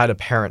 I had a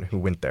parent who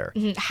went there.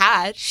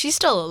 Had? She's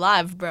still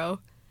alive, bro.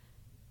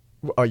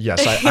 Oh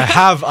yes, I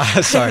have.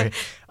 Sorry,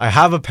 I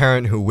have a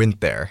parent who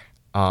went there,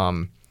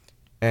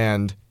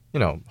 and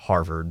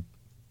Harvard,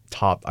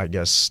 top, I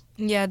guess.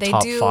 Yeah, they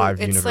top do. 5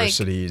 it's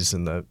universities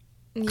in the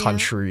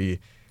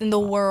country, in the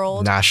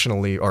world,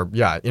 nationally or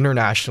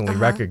internationally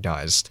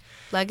recognized.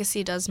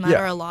 Legacy does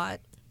matter a lot.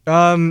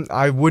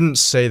 I wouldn't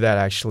say that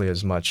actually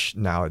as much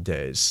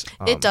nowadays.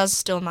 It does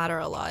still matter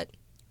a lot.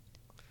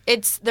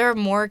 There are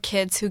more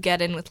kids who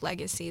get in with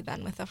legacy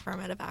than with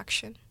affirmative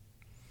action.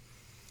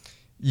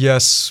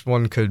 Yes,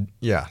 one could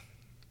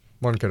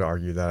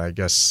argue that. I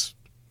guess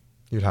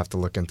you'd have to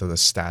look into the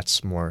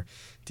stats more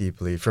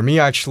deeply. For me,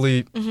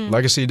 actually,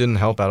 legacy didn't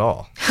help at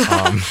all.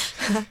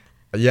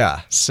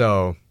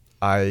 So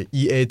I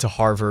EA'd to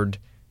Harvard,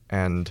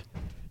 and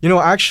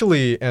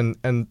actually,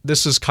 and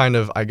this is kind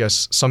of, I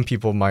guess, some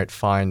people might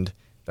find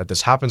that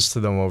this happens to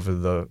them over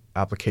the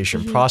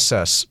application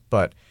process,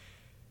 but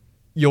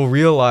you'll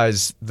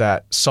realize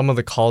that some of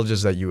the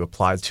colleges that you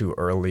applied to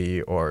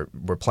early or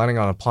were planning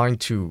on applying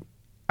to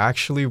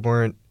actually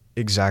weren't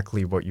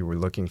exactly what you were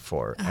looking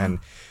for. And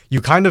you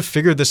kind of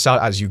figure this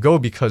out as you go,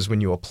 because when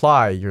you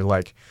apply, you're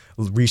like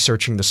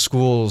researching the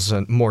schools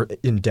and more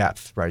in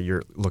depth, right?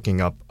 You're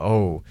looking up,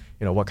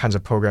 what kinds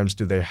of programs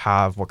do they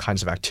have? What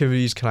kinds of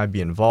activities can I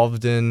be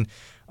involved in?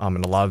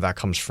 And a lot of that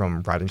comes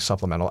from writing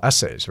supplemental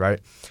essays, right?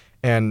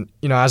 And,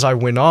 as I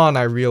went on,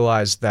 I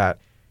realized that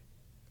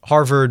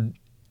Harvard,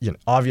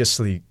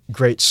 obviously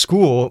great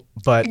school,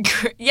 but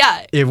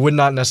it would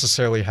not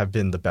necessarily have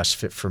been the best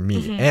fit for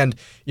me. And,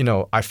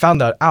 I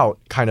found that out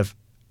kind of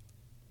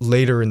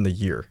later in the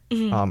year,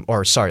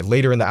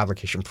 later in the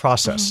application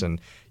process. And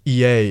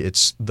EA,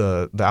 it's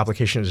the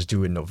application is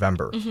due in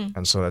November.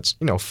 And so that's,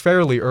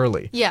 fairly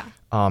early. Yeah.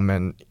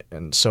 And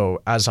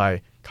so as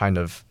I kind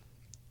of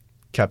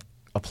kept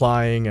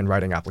applying and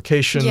writing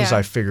applications,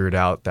 I figured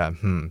out that,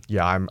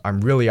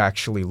 I'm really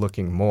actually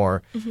looking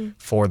more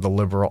for the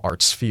liberal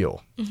arts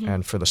feel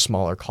and for the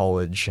smaller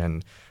college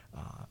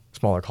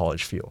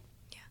feel.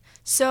 Yeah.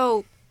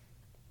 So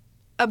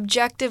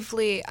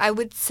objectively, I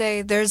would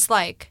say there's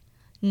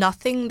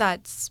nothing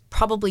that's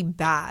probably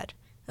bad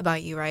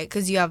about you, right?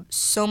 Because you have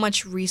so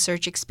much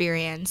research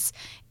experience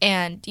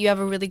and you have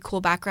a really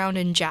cool background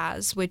in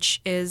jazz,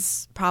 which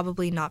is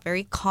probably not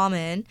very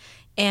common.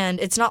 And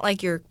it's not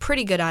like you're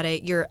pretty good at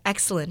it, you're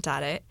excellent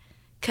at it,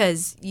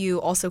 because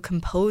you also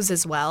compose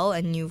as well,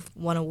 and you've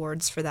won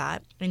awards for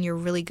that, and you're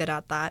really good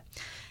at that.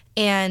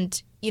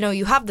 And,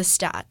 you have the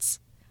stats.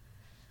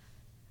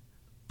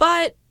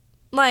 But,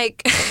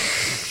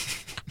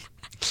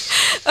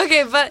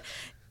 okay, but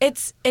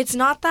it's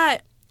not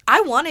that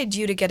I wanted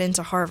you to get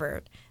into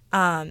Harvard.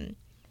 And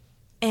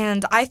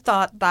I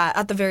thought that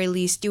at the very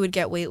least you would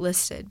get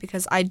waitlisted,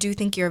 because I do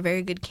think you're a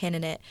very good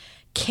candidate.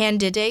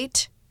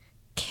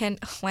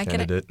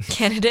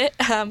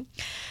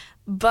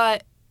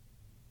 But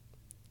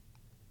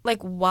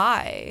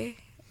why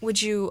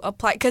would you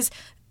apply? Because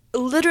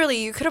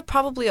literally you could have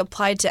probably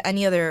applied to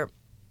any other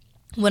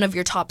one of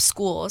your top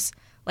schools.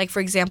 Like, for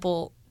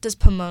example, does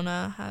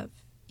Pomona have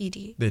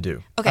ED? They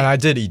do. Okay. And I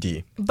did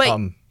ED. But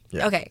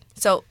okay,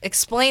 so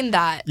explain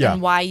that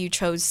and why you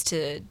chose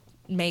to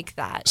make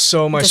that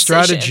So my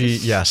strategy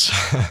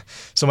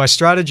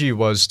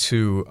was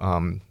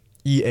to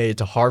EA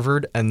to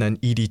Harvard and then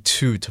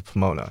ED2 to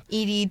Pomona.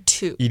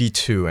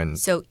 ED2 and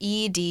so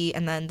ED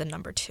and then the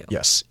number 2.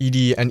 Yes,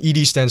 ED, and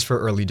ED stands for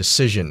early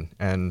decision,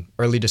 and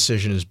early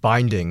decision is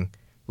binding,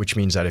 which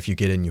means that if you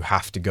get in, you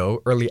have to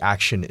go. Early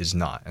action is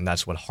not, and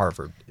that's what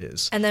Harvard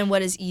is. And then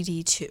what is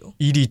ED2?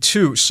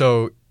 ED2,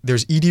 so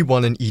there's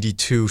ED1 and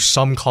ED2.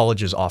 Some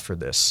colleges offer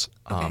this.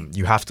 Okay.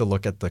 You have to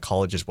look at the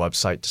college's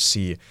website to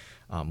see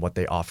what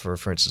they offer.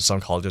 For instance, some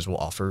colleges will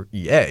offer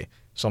EA.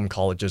 Some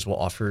colleges will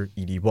offer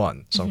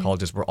ED1. Some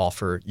colleges will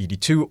offer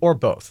ED2 or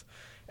both.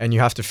 And you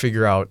have to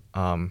figure out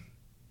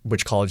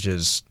which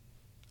colleges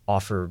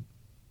offer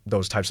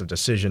those types of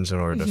decisions in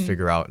order to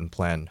figure out and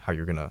plan how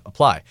you're going to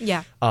apply.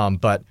 Yeah.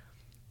 But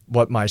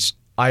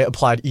I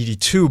applied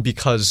ED2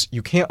 because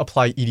you can't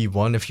apply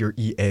ED1 if you're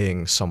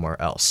EAing somewhere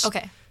else.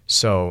 Okay.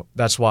 So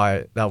that's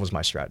why that was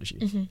my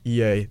strategy.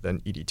 EA, then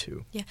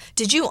ED2. Yeah.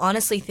 Did you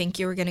honestly think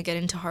you were going to get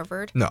into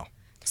Harvard? No.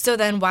 So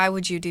then why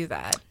would you do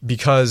that?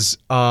 Because,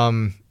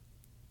 I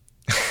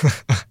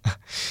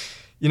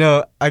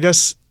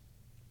guess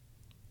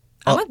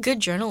I'm a good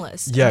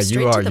journalist. Yeah, I'm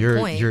straight you are. To the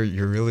point.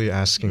 You're really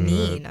asking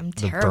I'm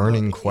the terrible.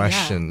 burning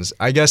questions.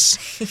 Yeah. I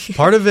guess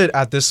part of it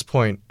at this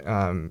point,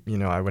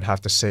 I would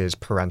have to say is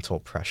parental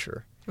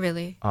pressure.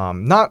 Really?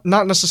 Not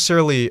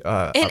necessarily.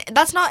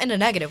 That's not in a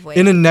negative way.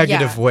 In a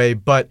negative way,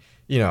 but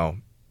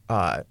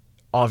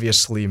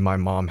obviously, my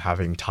mom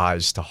having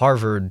ties to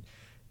Harvard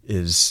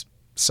is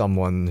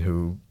someone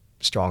who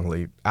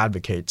strongly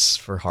advocates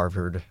for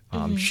Harvard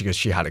because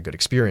she had a good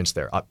experience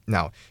there.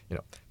 Now,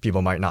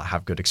 people might not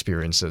have good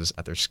experiences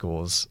at their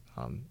schools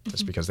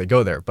just because they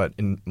go there. But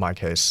in my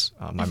case,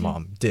 my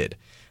mom did.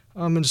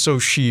 And so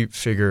she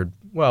figured,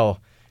 well,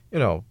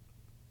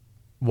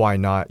 why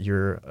not?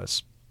 You're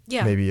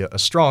maybe a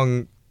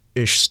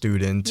strong-ish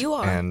student. You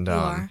are. And, you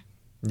are.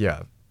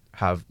 Yeah,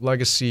 have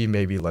legacy.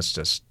 Maybe let's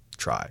just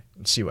try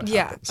and see what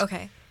happens. Yeah,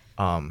 okay.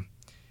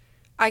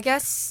 I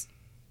guess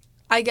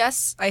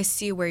I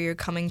see where you're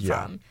coming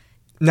from.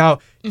 Now,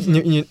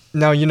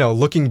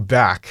 looking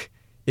back,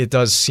 it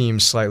does seem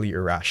slightly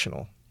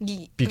irrational.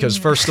 Because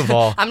first of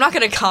all, I'm not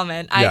going to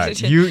comment. Yeah,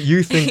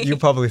 you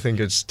probably think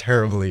it's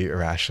terribly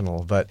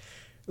irrational, but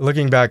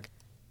looking back,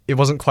 it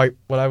wasn't quite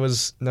what I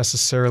was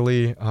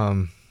necessarily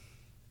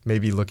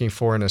maybe looking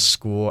for in a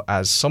school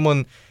as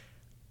someone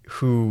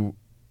who,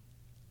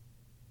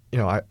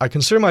 I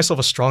consider myself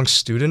a strong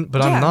student,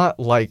 but I'm not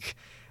like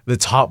the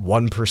top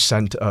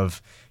 1%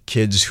 of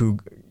kids who,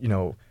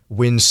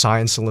 win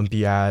science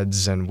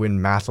Olympiads and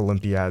win math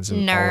Olympiads.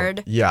 And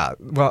nerd. Yeah.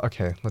 Well,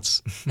 okay,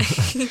 let's...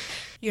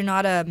 You're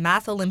not a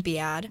math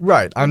Olympiad.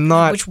 Right, I'm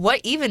not...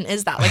 What even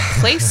is that? Like,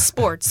 play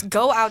sports.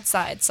 Go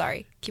outside.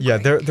 Sorry. Keep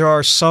going. There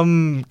are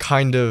some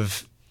kind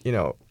of,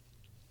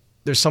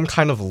 there's some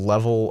kind of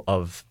level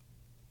of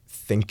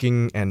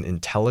thinking and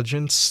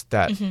intelligence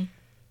that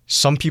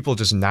some people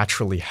just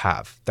naturally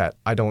have that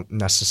I don't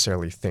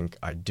necessarily think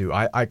I do.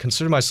 I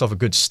consider myself a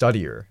good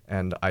studier,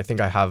 and I think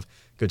I have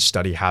good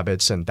study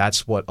habits, and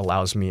that's what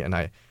allows me, and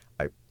I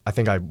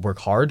think I work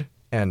hard,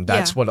 and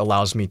that's what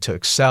allows me to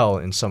excel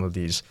in some of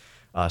these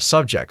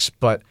subjects.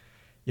 But,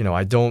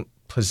 I don't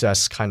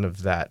possess kind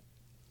of that,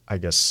 I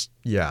guess,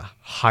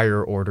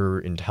 higher order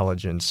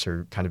intelligence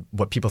or kind of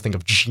what people think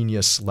of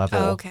genius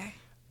level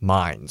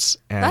minds.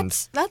 And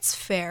that's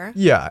fair.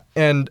 Yeah,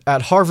 and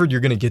at Harvard,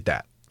 you're going to get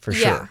that for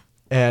sure.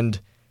 And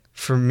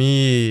for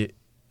me,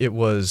 it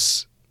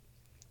was...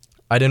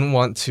 I didn't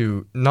want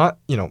to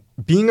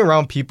being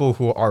around people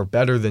who are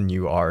better than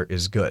you are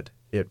is good.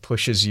 It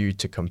pushes you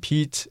to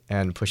compete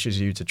and pushes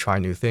you to try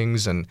new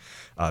things and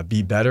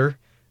be better.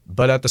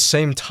 But at the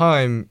same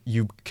time,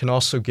 you can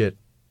also get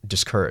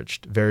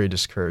discouraged, very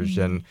discouraged.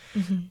 And,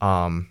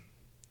 and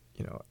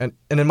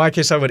in my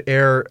case, I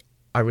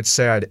would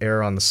say I'd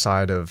err on the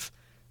side of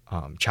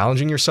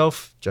challenging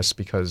yourself just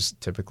because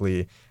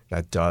typically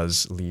that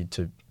does lead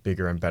to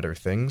bigger and better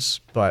things.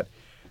 But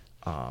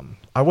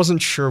I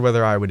wasn't sure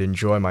whether I would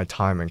enjoy my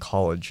time in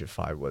college if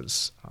I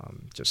was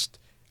just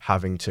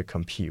having to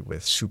compete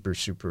with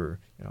super,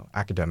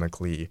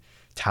 academically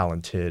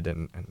talented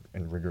and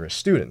rigorous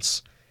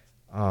students.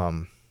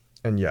 And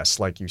yes,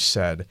 like you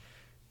said,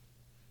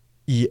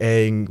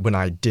 EAing when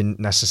I didn't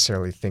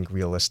necessarily think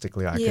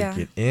realistically I could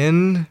get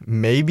in.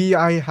 Maybe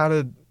I had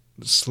a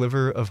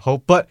sliver of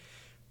hope. But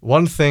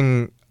one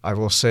thing I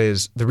will say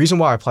is the reason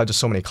why I applied to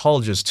so many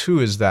colleges too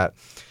is that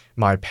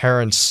my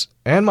parents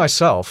and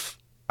myself,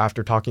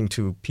 after talking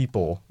to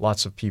people,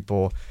 lots of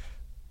people,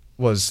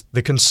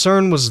 the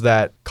concern was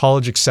that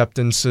college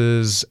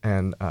acceptances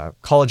and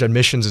college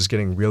admissions is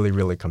getting really,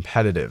 really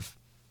competitive,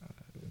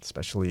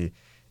 especially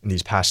in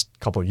these past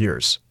couple of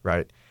years,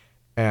 right?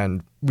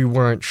 And we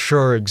weren't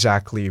sure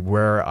exactly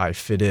where I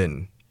fit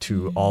in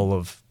to all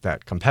of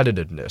that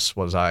competitiveness.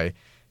 Was I,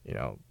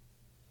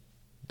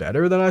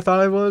 better than I thought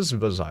I was?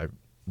 Was I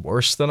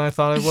worse than I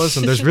thought I was?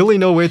 And there's really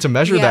no way to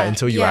measure that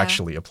until you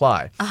actually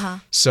apply.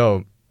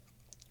 So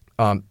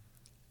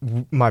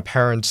my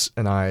parents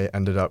and I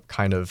ended up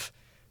kind of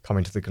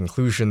coming to the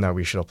conclusion that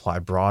we should apply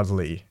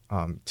broadly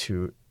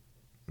to,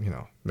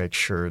 make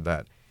sure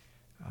that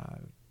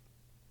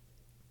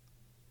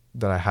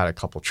that I had a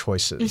couple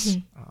choices,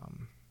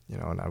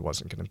 and I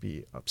wasn't going to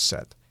be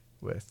upset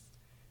with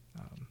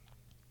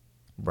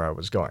where I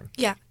was going.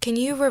 Yeah. Can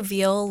you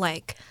reveal,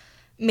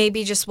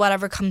 maybe just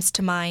whatever comes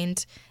to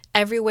mind,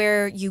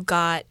 everywhere you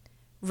got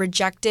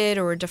rejected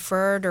or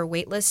deferred or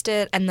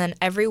waitlisted, and then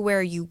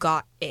everywhere you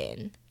got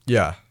in?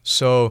 Yeah.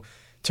 So in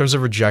terms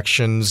of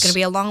rejections... It's going to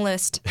be a long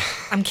list.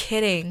 I'm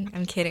kidding.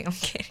 Oh,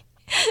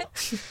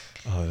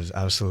 it was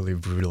absolutely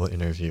brutal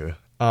interview.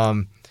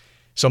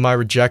 So my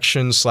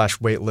rejections /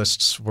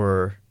 waitlists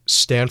were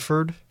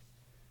Stanford,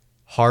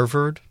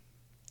 Harvard.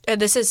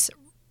 This is...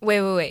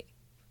 Wait.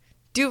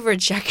 Do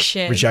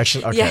rejection.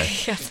 Rejection? Okay.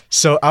 Yeah.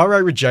 So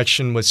outright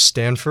rejection was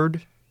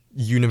Stanford,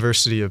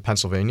 University of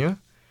Pennsylvania,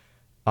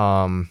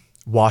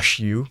 Wash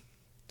U.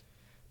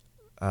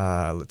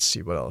 Let's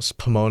see what else.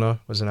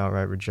 Pomona was an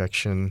outright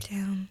rejection.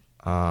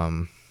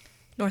 Damn.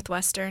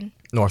 Northwestern.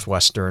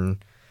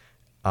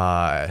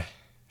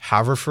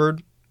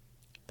 Haverford.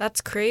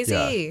 That's crazy.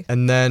 Yeah.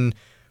 And then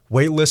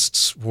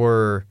waitlists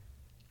were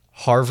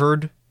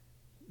Harvard,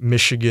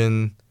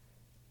 Michigan,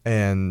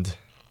 and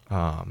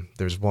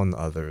there's one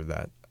other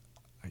that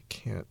I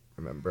can't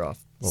remember off.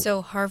 Well,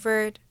 So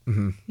Harvard,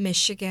 mhm.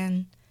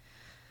 Michigan.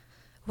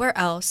 Where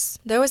else?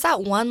 There was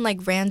that one like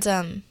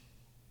random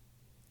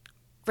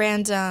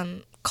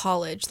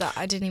college that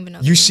I didn't even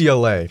know.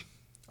 UCLA,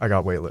 I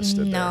got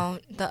waitlisted No,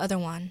 the other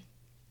one.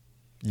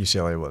 there.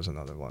 UCLA was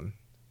another one,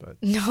 but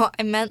No,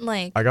 I meant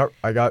like I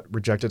got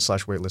rejected /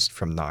 waitlisted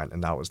from 9,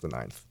 and that was the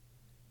 9th.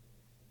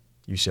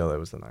 UCLA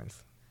was the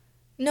 9th.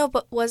 no,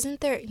 but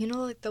wasn't there? You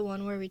know, like the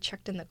one where we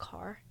checked in the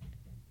car.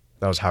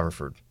 That was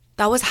Haverford.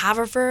 That was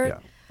Haverford. Yeah.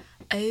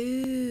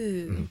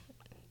 Oh,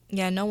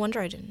 yeah. No wonder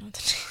I didn't know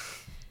that.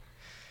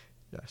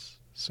 Yes.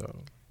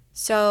 So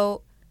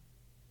So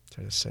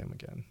try to say them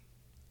again.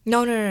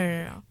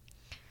 no.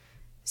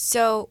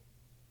 So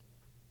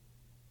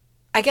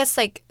I guess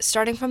like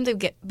starting from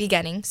the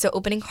beginning. So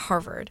opening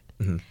Harvard,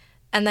 Mhm.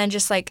 and then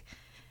just like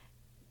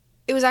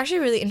it was actually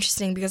really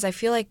interesting because I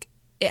feel like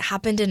it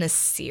happened in a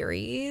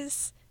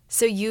series.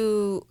 So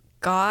you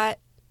got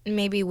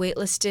maybe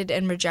waitlisted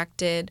and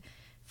rejected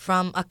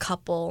from a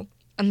couple,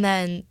 and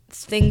then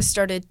things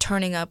started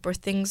turning up, or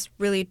things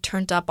really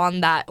turned up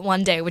on that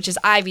one day, which is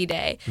Ivy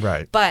Day.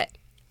 Right. But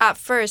at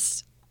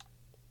first,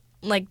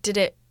 like, did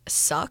it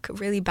suck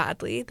really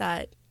badly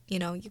that, you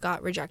know, you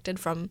got rejected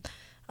from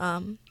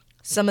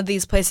some of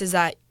these places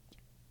that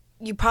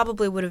you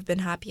probably would have been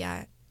happy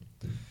at?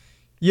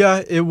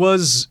 Yeah, it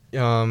was.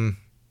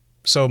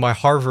 So my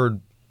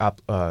Harvard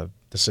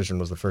decision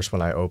was the first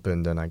one I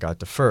opened, and I got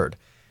deferred.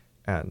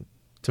 And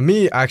to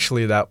me,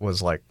 actually, that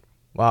was like,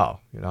 wow,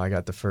 you know, I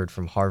got deferred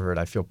from Harvard.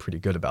 I feel pretty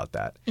good about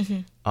that.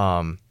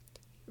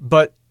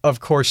 But of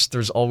course,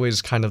 there's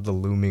always kind of the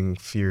looming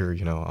fear,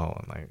 you know,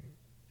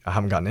 I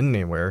haven't gotten in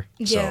anywhere.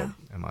 Yeah. So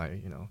am I,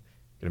 you know,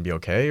 going to be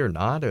okay or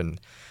not? And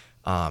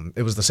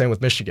it was the same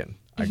with Michigan.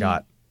 I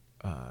got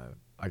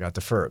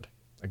deferred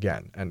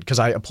again, and because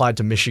I applied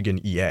to Michigan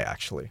EA,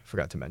 actually,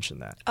 forgot to mention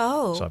that.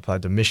 Oh. So I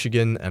applied to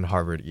Michigan and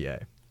Harvard EA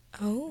and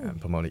Oh.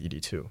 Pomona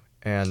ED2,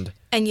 and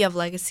And you have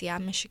legacy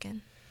at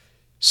Michigan.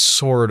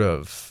 sort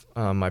of.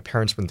 My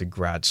parents went to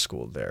grad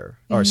school there.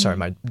 Or sorry,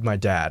 my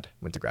dad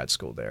went to grad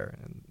school there,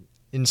 and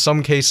in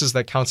some cases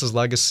that counts as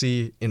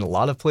legacy. In a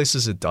lot of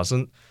places it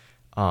doesn't.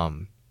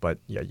 But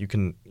yeah, you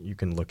can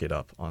look it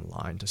up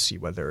online to see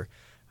whether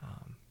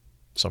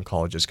some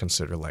colleges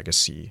consider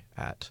legacy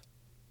at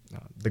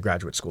the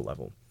graduate school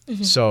level.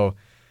 So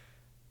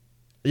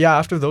yeah,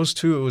 after those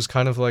two, it was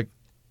kind of like,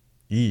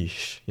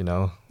 eesh, you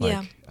know,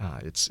 like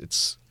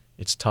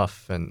it's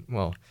tough, and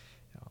well,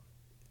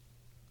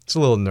 it's a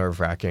little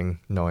nerve-wracking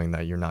knowing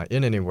that you're not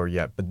in anywhere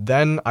yet. But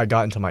then I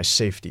got into my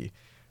safety,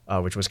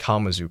 which was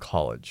Kalamazoo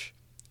College.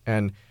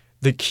 And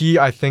the key,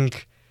 I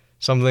think,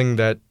 something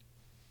that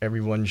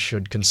everyone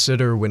should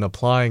consider when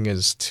applying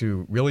is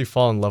to really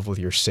fall in love with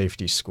your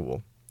safety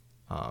school.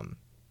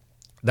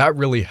 That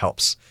really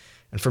helps.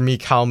 And for me,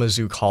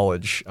 Kalamazoo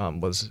College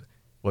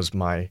was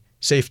my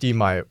safety.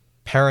 My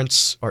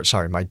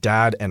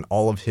dad and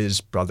all of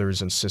his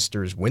brothers and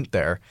sisters went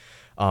there.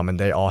 And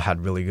they all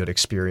had really good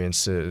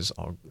experiences,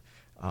 all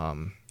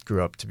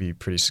grew up to be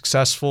pretty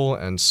successful.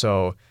 And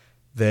so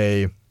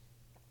and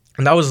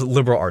that was a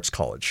liberal arts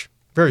college,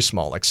 very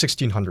small, like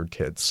 1,600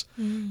 kids.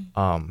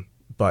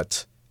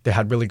 But they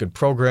had really good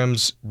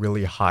programs,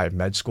 really high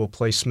med school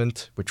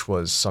placement, which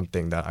was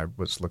something that I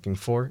was looking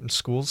for in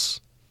schools.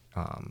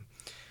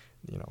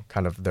 You know,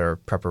 kind of their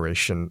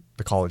preparation,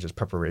 the college's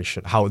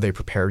preparation, how they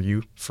prepare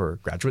you for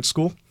graduate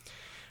school.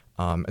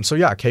 And so,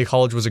 yeah, K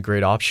College was a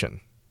great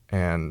option.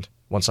 And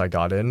once I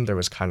got in, there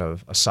was kind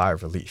of a sigh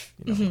of relief.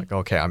 You know, like,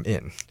 okay, I'm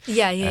in.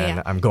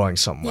 And I'm going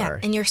somewhere.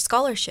 Yeah, and your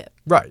scholarship.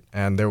 Right.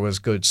 And there was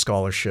good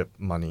scholarship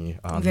money,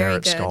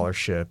 merit good.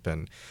 scholarship,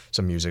 and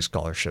some music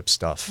scholarship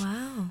stuff.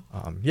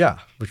 Wow. Yeah,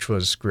 which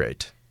was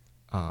great.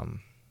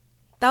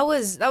 That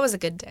was a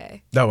good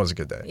day. That was a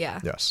good day. Yeah.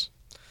 Yes.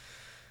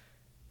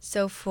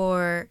 So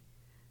for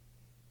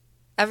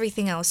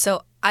everything else,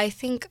 so I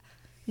think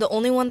the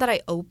only one that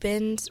I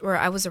opened, or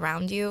I was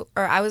around you,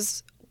 or I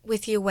was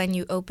with you when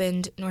you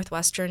opened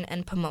Northwestern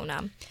and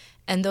Pomona,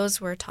 and those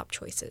were top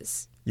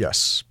choices.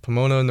 Yes.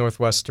 Pomona and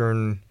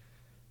Northwestern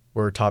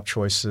were top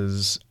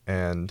choices,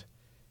 and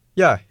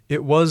yeah,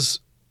 it was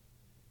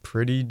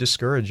pretty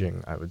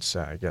discouraging, I would say,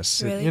 I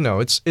guess. Really? You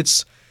know,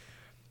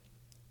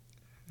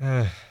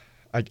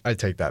 I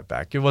take that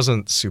back. It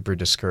wasn't super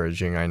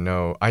discouraging.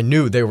 I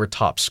knew they were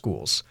top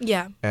schools.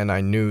 Yeah. And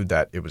I knew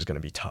that it was going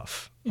to be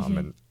tough.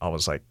 And I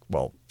was like,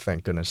 well,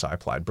 thank goodness I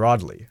applied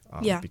broadly.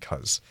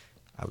 Because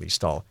at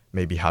least I'll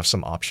maybe have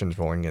some options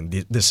rolling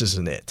in. This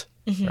isn't it,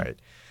 right?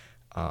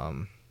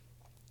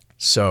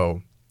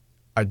 So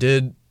I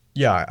did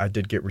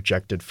get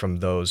rejected from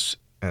those.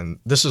 And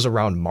this is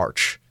around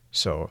March.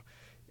 So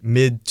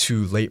mid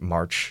to late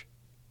March,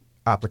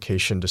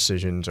 application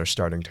decisions are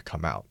starting to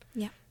come out.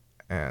 Yeah.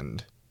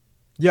 And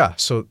yeah,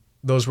 so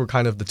those were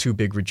kind of the two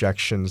big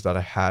rejections that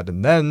I had.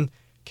 And then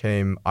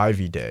came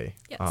Ivy Day.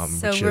 Yes.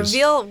 So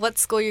reveal what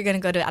school you're going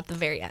to go to at the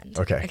very end.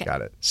 Okay,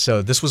 got it.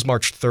 So this was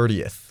March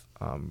 30th.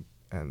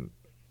 And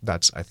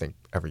that's, I think,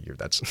 every year.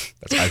 That's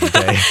Ivy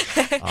Day.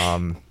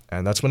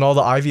 And that's when all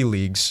the Ivy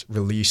Leagues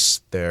release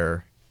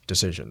their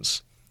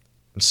decisions.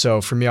 And so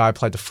for me, I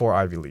applied to 4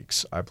 Ivy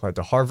Leagues. I applied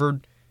to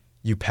Harvard,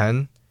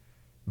 UPenn,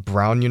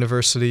 Brown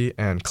University,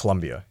 and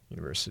Columbia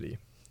University.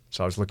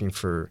 So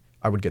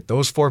I would get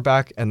those 4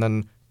 back. And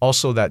then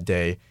also that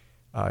day,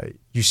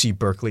 UC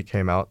Berkeley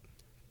came out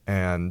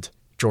and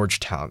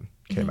Georgetown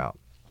came out.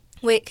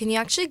 Wait, can you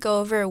actually go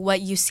over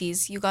what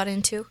UCs you got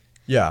into?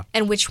 Yeah.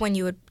 And which one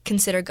you would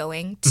consider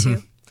going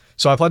to?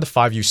 So I applied to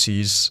 5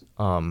 UCs.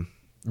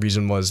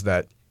 Reason was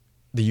that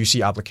the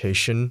UC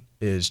application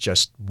is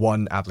just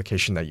one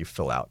application that you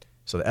fill out.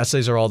 So the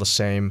essays are all the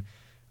same.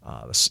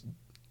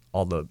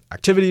 All the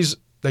activities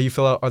that you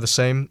fill out are the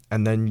same.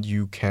 And then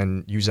you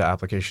can use that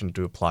application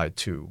to apply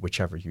to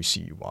whichever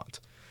UC you want.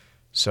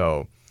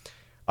 So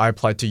I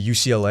applied to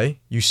UCLA,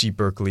 UC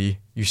Berkeley,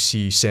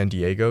 UC San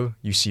Diego,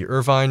 UC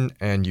Irvine,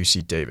 and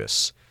UC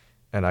Davis.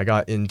 And I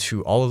got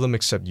into all of them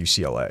except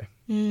UCLA.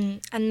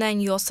 And then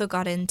you also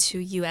got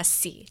into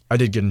USC. I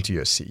did get into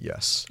USC,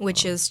 yes.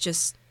 Which is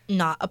just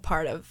not a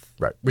part of...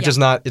 Right, which is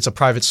not, it's a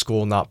private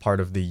school, not part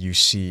of the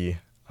UC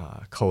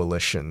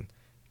coalition.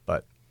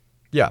 But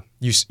yeah,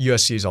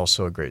 USC is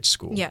also a great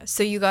school. Yeah,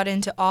 so you got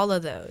into all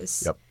of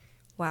those. Yep.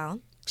 Wow.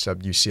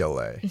 Except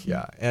UCLA,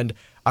 yeah. And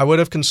I would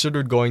have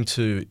considered going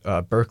to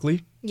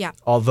Berkeley. Yeah.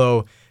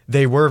 Although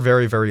they were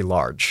very, very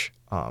large.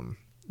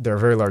 They're a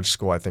very large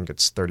school. I think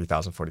it's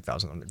 30,000,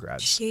 40,000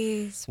 undergrads.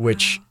 Jeez.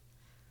 Which, wow.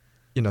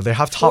 You know, they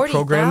have top 40,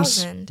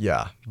 programs. 000.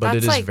 Yeah, but That's it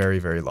is like very,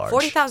 very large.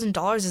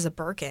 $40,000 is a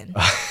Birkin.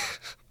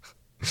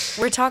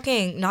 We're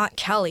talking not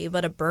Kelly,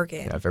 but a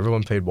Birkin. Yeah, if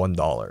everyone paid $1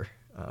 from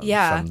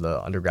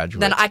the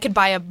undergraduate, then I could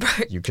buy a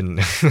Birkin. You can.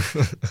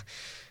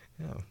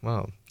 Yeah,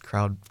 well,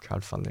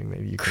 crowdfunding.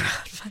 Maybe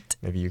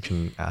you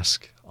can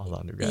ask all the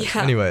undergrads.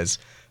 Yeah. Anyways,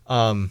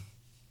 that's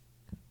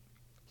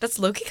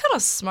low-key kind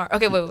of smart.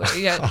 Okay, wait.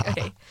 Yeah,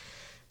 okay.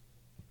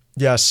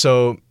 Yeah,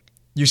 so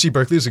UC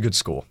Berkeley is a good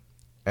school.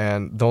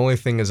 And the only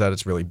thing is that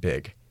it's really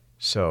big.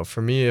 So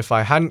for me, if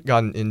I hadn't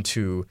gotten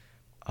into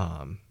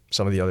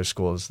some of the other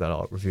schools that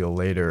I'll reveal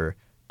later,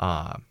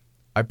 I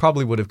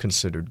probably would have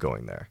considered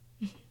going there.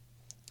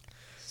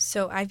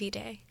 So Ivy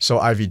Day.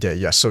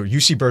 Yes. So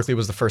UC Berkeley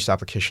was the first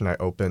application I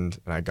opened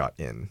and I got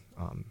in.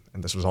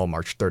 And this was all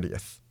March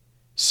 30th.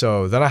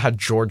 So then I had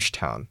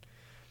Georgetown.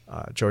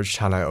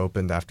 Georgetown I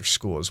opened after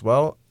school as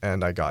well,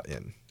 and I got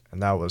in.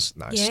 And that was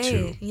nice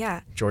too.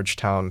 Yeah.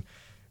 Georgetown,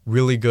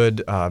 really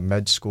good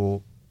med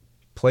school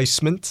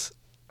placement.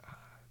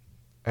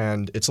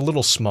 And it's a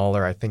little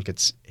smaller. I think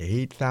it's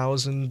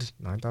 8,000,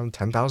 9,000,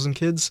 10,000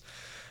 kids,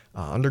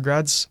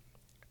 undergrads.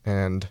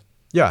 And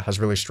yeah, has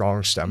really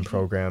strong STEM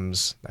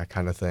programs, that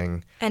kind of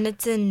thing. And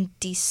it's in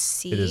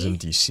D.C.? It is in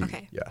D.C.,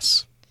 okay.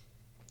 Yes.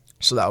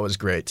 So that was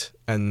great.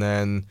 And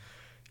then,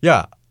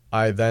 yeah,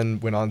 I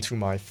then went on to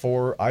my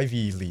 4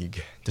 Ivy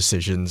League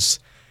decisions.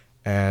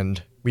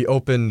 And we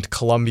opened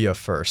Columbia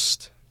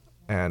first.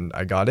 And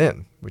I got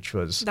in, which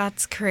was...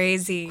 That's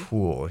crazy.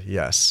 Cool,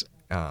 yes.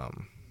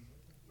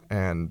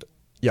 And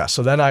yeah,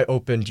 so then I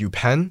opened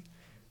UPenn,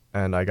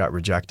 and I got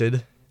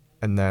rejected.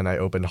 And then I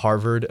opened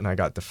Harvard, and I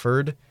got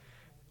deferred.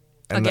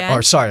 And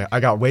Again? I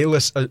got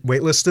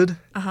waitlisted,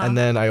 and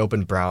then I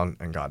opened Brown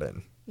and got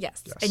in.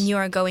 Yes. And you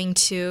are going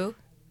to?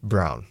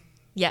 Brown.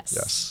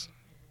 Yes.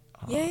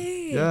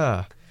 Yay.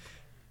 Yeah.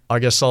 I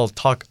guess I'll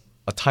talk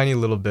a tiny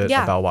little bit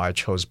about why I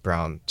chose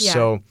Brown. Yeah.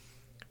 So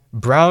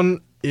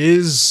Brown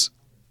is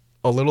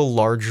a little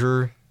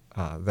larger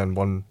than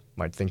one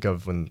might think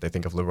of when they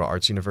think of liberal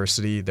arts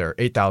university. There are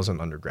 8,000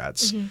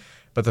 undergrads.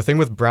 But the thing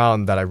with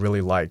Brown that I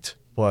really liked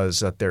was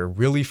that they're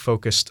really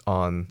focused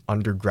on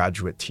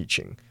undergraduate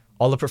teaching.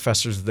 All the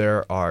professors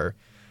there are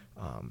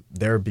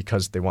there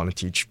because they want to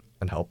teach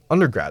and help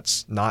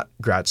undergrads, not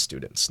grad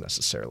students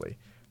necessarily.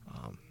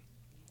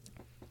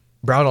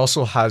 Brown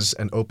also has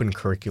an open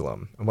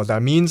curriculum. And what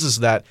that means is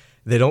that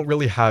they don't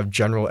really have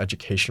general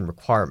education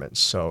requirements.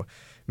 So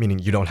meaning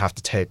you don't have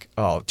to take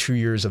 2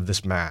 years of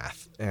this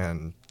math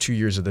and 2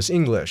 years of this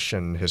English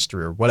and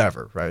history or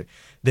whatever, right?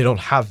 They don't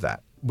have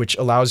that, which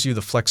allows you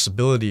the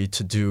flexibility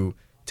to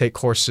take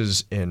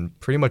courses in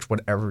pretty much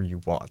whatever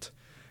you want.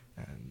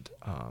 And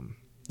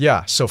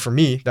yeah, so for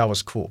me, that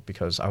was cool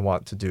because I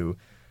want to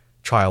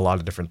try a lot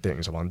of different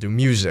things. I want to do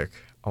music.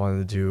 I want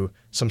to do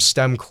some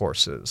STEM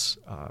courses,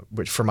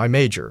 which for my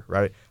major,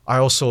 right? I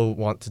also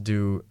want to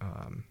do,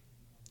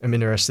 I'm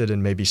interested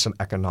in maybe some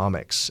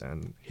economics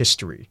and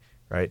history,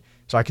 right?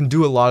 So I can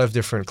do a lot of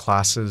different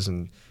classes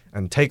and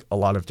take a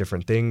lot of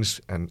different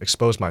things and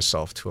expose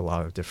myself to a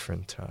lot of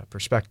different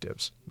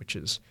perspectives, which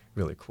is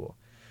really cool.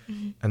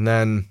 And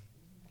then,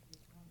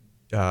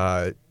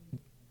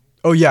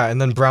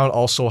 and then Brown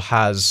also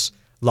has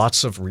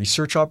lots of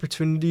research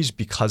opportunities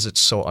because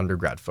it's so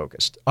undergrad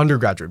focused.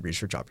 Undergraduate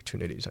research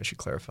opportunities, I should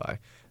clarify,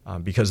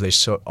 because they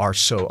are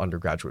so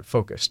undergraduate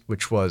focused,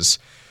 which was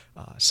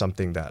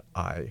something that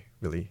I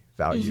really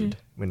valued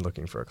when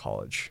looking for a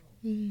college.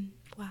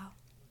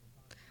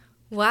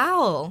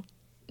 Wow.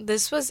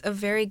 This was a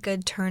very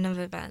good turn of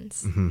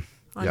events,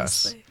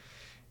 honestly.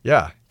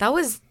 Yeah,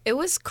 It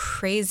was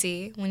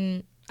crazy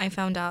when I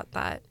found out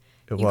that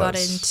it you got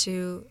was.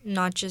 into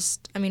not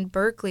just, I mean,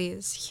 Berkeley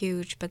is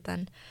huge, but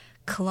then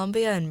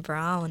Columbia and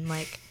Brown,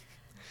 like,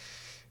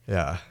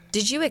 Yeah.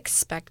 did you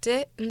expect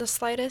it in the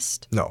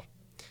slightest? No,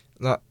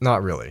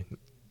 not really.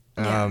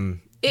 Yeah.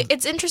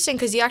 It's interesting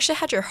because you actually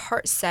had your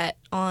heart set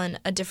on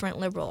a different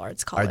liberal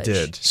arts college. I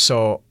did.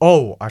 So,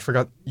 I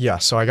forgot. Yeah,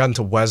 so I got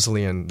into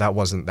Wesleyan. That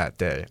wasn't that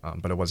day,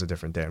 but it was a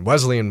different day. And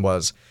Wesleyan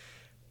was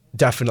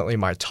definitely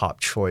my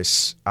top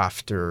choice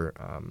after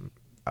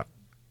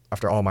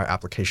all my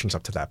applications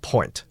up to that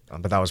point.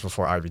 But that was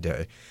before Ivy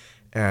Day.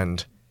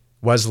 And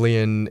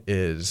Wesleyan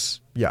is,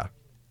 a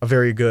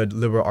very good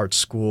liberal arts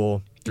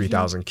school,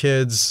 3,000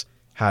 kids,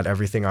 had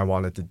everything I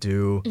wanted to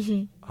do.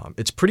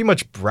 It's pretty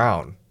much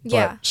Brown,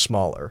 but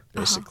smaller,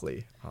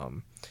 basically.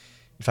 In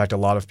fact, a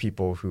lot of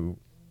people who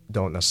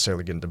don't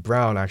necessarily get into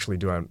Brown actually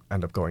do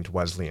end up going to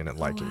Wesleyan and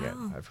liking it,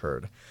 I've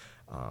heard.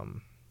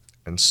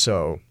 And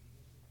so,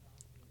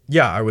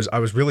 I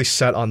was really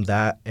set on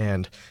that,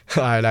 and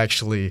I had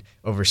actually,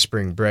 over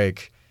spring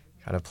break,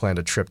 kind of planned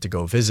a trip to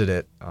go visit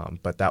it,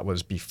 but that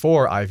was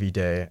before Ivy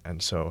Day,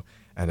 and so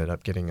ended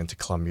up getting into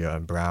Columbia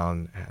and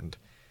Brown and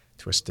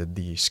twisted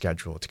the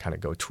schedule to kind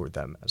of go toward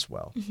them as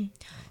well.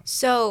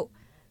 So,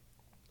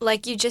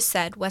 like you just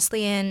said,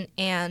 Wesleyan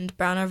and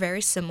Brown are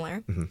very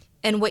similar.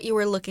 And what you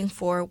were looking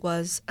for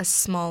was a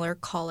smaller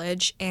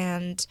college.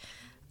 And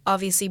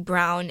obviously,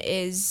 Brown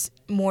is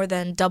more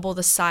than double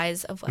the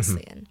size of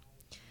Wesleyan.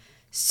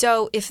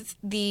 So, if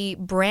the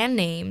brand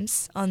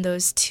names on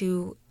those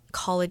two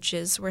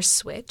colleges were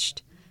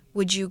switched,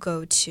 would you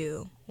go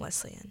to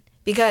Wesleyan?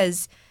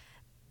 Because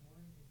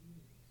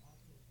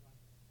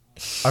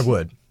I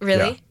would.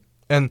 Really? Yeah.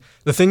 And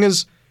the thing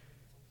is,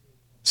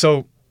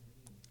 so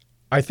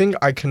I think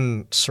I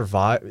can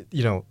survive,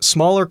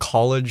 smaller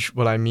college,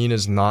 what I mean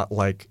is not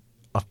like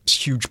a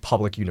huge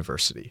public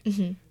university,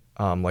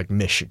 like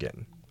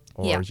Michigan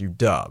or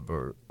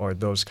UW or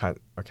those kind.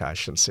 Okay, I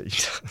shouldn't say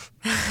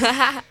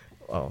UW.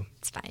 Oh.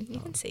 It's fine. You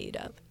can say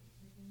UW.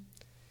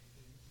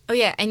 Oh,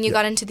 yeah, and you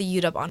got into the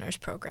UW honors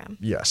program.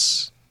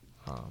 Yes.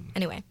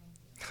 Anyway.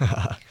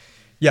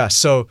 Yeah,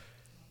 so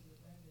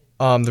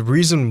the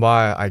reason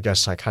why I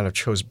guess I kind of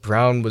chose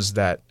Brown was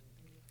that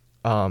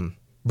Brown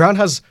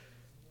has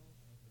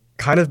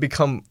kind of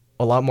become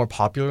a lot more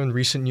popular in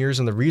recent years,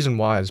 and the reason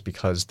why is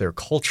because their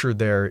culture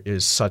there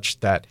is such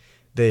that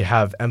they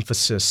have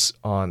emphasis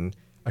on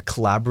a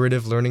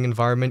collaborative learning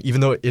environment, even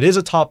though it is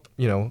a top,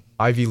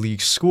 Ivy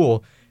League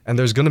school, and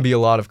there's going to be a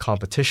lot of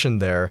competition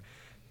there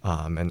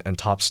and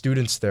top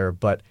students there,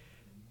 but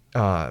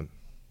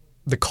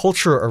the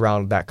culture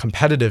around that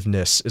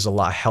competitiveness is a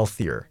lot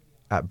healthier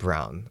at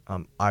Brown.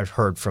 I've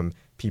heard from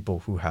people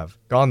who have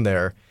gone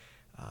there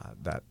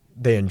that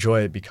they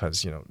enjoy it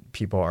because,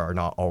 people are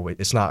not always,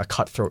 it's not a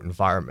cutthroat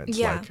environment.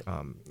 Yeah.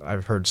 Like,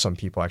 I've heard some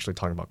people actually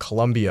talking about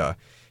Columbia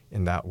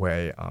in that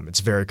way.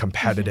 It's very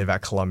competitive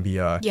at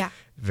Columbia. Yeah.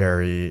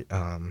 Very,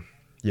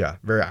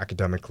 very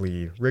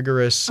academically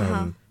rigorous,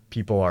 and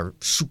people are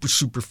super,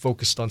 super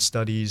focused on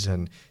studies,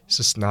 and it's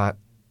just not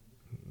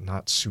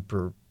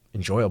super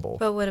enjoyable.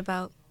 But what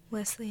about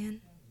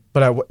Wesleyan?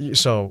 But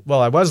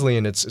at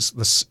Wesleyan, it's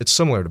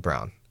similar to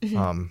Brown.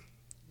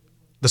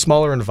 The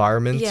smaller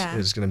environment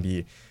is going to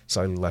be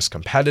slightly less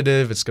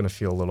competitive. It's going to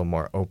feel a little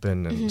more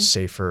open and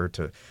safer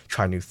to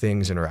try new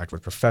things, interact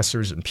with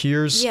professors and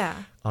peers. Yeah.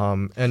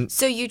 And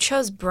so you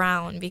chose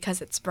Brown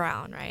because it's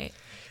Brown, right?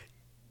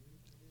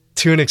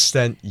 To an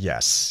extent,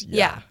 yes.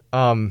 Yeah.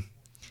 And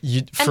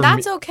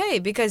that's okay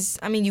because,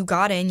 you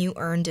got in, you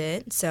earned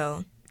it,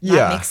 so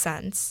that makes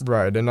sense.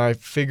 Right, and I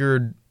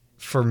figured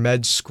for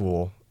med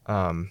school,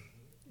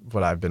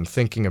 what I've been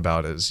thinking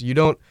about is you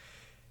don't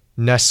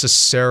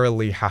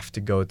necessarily have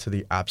to go to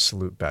the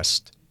absolute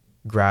best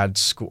grad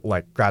school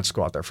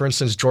out there. For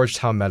instance,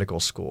 Georgetown Medical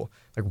School,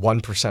 like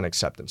 1%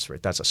 acceptance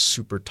rate. That's a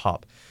super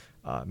top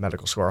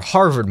medical school, or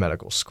Harvard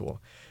Medical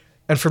School.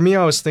 And for me,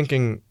 I was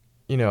thinking,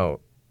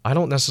 I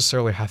don't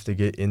necessarily have to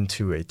get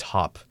into a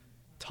top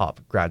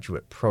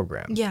graduate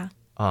program. Yeah.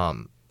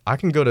 I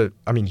can go to,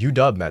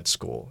 UW Med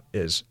School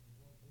is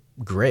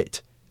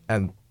great,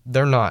 and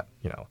they're not,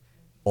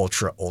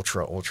 ultra,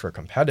 ultra, ultra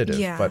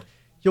competitive, but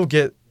you'll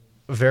get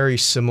a very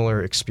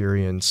similar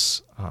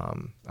experience,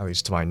 at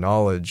least to my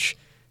knowledge,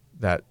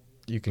 that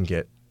you can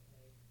get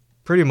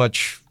pretty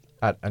much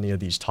at any of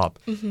these top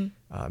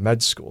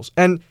med schools.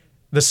 And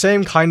the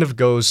same kind of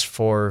goes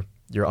for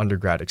your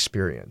undergrad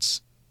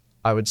experience.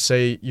 I would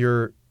say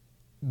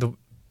the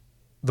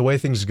way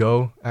things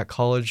go at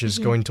college is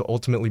going to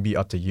ultimately be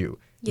up to you,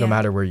 no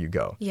matter where you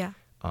go. Yeah.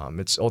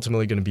 It's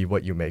ultimately going to be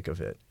what you make of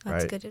it.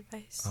 That's right? good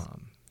advice.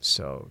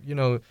 So,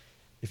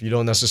 if you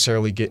don't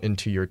necessarily get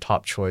into your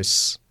top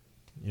choice,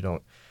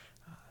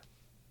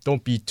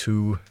 don't be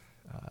too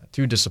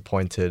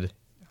disappointed.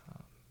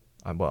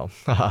 You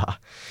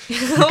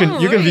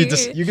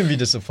can be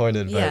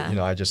disappointed, but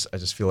I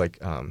just feel like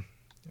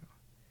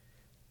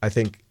I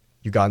think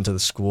you got into the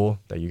school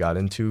that you got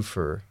into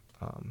for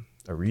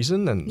a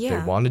reason, and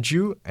they wanted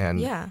you,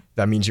 and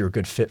that means you're a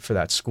good fit for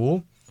that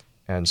school.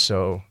 And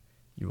so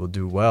you will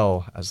do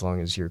well as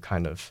long as you're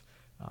kind of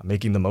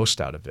making the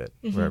most out of it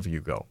wherever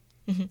you go.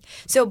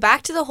 So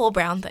back to the whole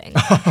Brown thing.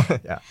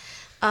 Yeah.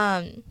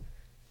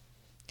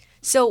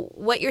 So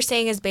what you're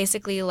saying is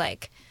basically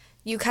like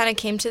you kind of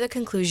came to the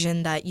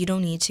conclusion that you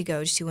don't need to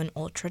go to an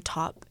ultra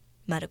top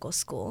medical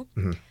school.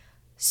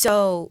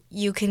 So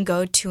you can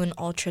go to an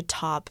ultra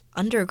top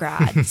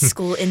undergrad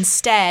school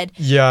instead.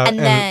 Yeah. And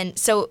then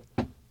so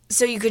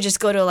you could just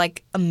go to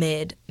like a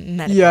mid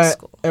medical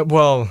school.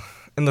 Well,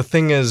 and the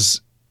thing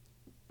is,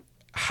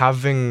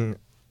 having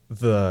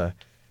the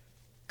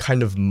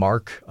kind of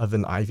mark of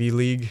an Ivy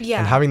League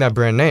and having that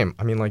brand name,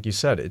 I mean, like you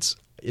said,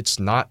 it's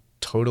not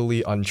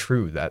totally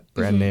untrue that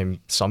brand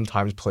name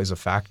sometimes plays a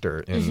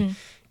factor in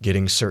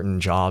getting certain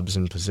jobs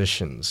and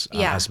positions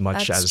as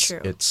much as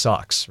true. It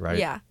sucks, right?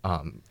 Yeah.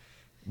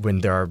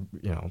 When there are,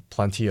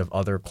 plenty of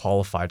other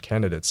qualified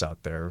candidates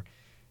out there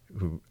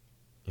who,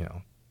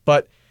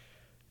 but,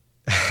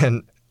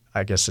 and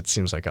I guess it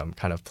seems like I'm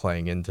kind of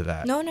playing into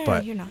that. No,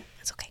 but, you're not.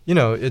 It's okay.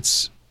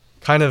 It's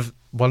kind of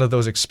one of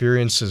those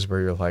experiences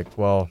where you're like,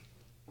 well,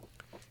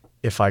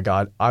 if I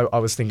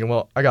was thinking,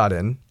 well, I got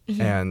in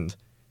and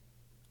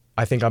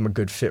I think I'm a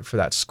good fit for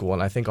that school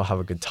and I think I'll have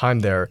a good time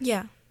there.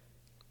 Yeah.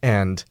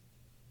 And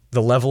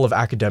the level of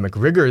academic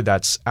rigor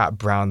that's at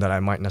Brown that I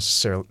might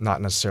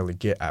not necessarily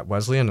get at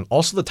Wesleyan, and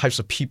also the types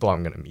of people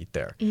I'm going to meet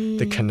there,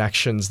 the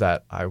connections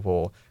that I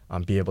will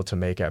be able to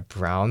make at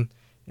Brown,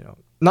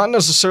 not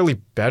necessarily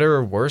better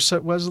or worse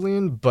at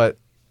Wesleyan,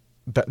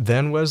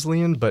 than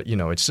Wesleyan, but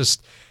it's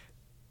just,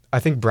 I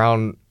think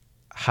Brown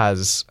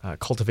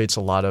cultivates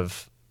a lot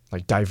of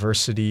like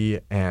diversity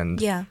and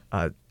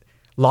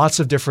lots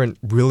of different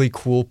really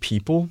cool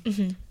people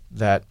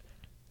that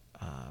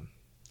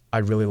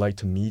I'd really like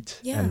to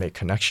meet and make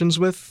connections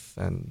with.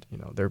 And,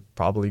 they're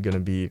probably going to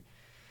be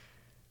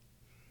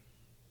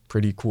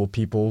pretty cool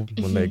people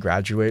when they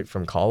graduate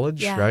from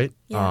college, right?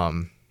 Yeah.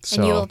 And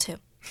you will too.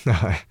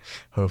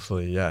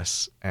 Hopefully,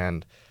 yes.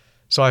 And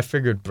so I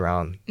figured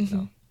Brown,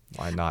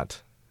 why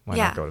not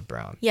go to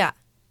Brown? Yeah.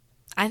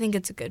 I think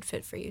it's a good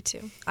fit for you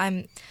too.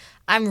 I'm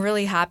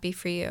really happy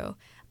for you.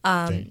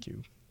 Thank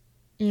you.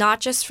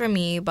 Not just for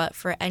me, but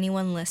for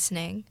anyone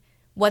listening.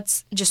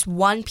 What's just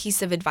one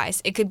piece of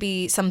advice? It could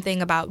be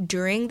something about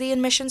during the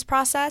admissions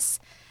process,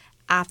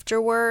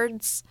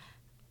 afterwards,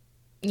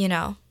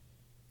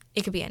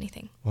 it could be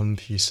anything. One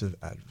piece of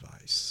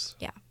advice.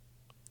 Yeah.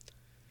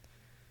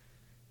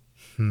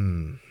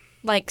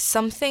 Like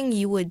something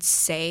you would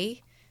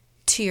say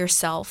to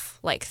yourself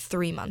like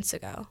 3 months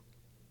ago,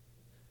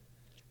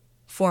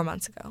 4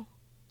 months ago,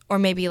 or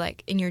maybe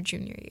like in your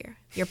junior year,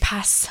 your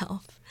past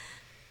self.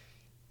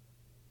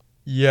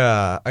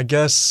 Yeah, I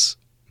guess,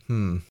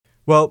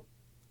 Well,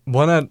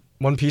 one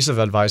piece of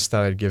advice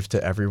that I'd give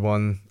to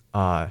everyone,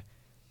 and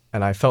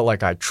I felt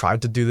like I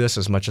tried to do this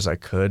as much as I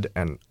could,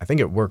 and I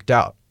think it worked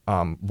out,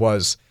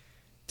 was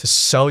to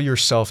sell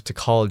yourself to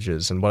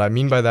colleges. And what I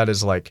mean by that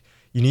is like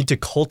you need to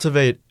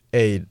cultivate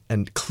a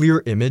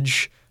clear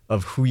image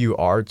of who you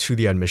are to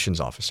the admissions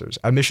officers.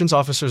 Admissions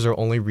officers are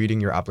only reading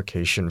your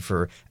application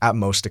for at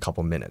most a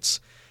couple minutes,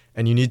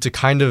 and you need to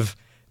kind of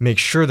make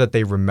sure that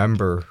they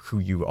remember who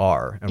you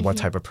are and what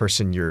type of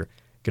person you're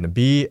going to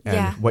be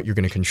and what you're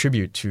going to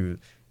contribute to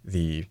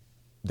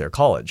their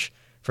college.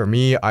 For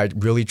me, I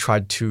really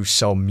tried to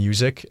sell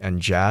music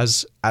and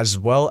jazz as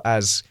well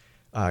as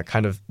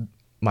kind of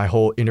my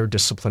whole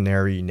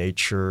interdisciplinary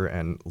nature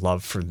and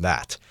love for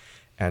that.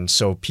 And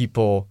so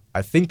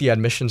I think the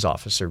admissions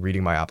officer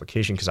reading my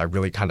application, because I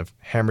really kind of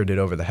hammered it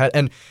over the head.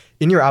 And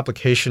in your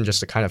application,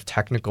 just a kind of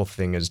technical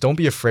thing is don't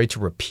be afraid to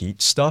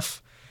repeat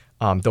stuff.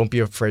 Don't be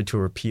afraid to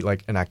repeat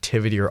like an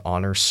activity or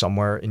honor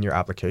somewhere in your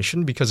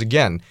application, because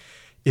again,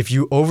 if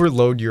you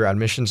overload the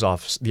admissions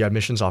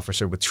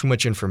officer with too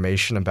much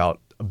information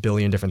about a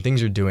billion different things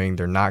you're doing,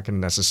 they're not going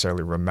to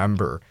necessarily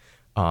remember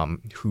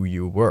who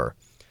you were.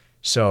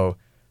 So,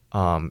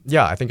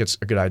 I think it's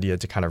a good idea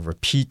to kind of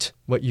repeat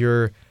what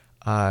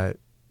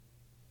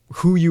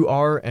who you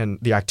are and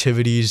the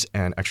activities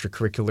and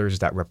extracurriculars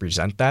that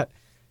represent that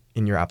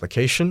in your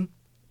application.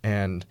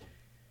 And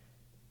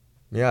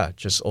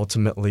just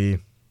ultimately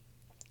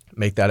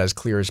make that as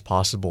clear as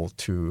possible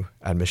to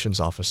admissions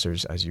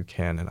officers as you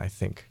can, and I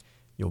think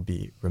you'll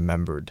be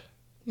remembered.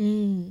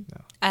 I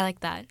like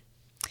that.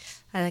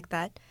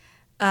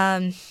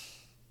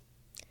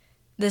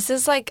 This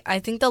is like, I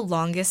think, the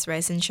longest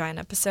Rice and Shine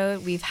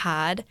episode we've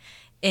had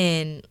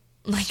in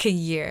like a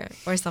year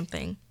or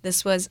something.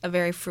 This was a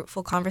very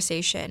fruitful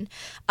conversation.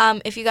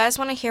 If you guys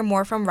want to hear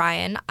more from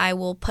Ryan, I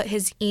will put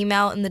his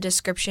email in the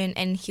description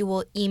and he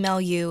will email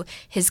you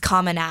his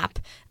Common App.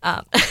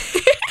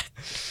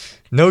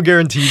 No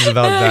guarantees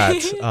about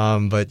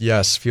that. But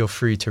yes, feel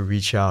free to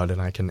reach out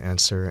and I can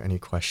answer any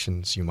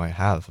questions you might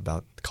have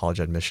about the college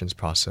admissions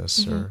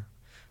process or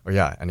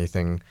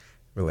anything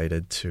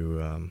related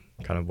to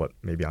kind of what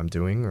maybe I'm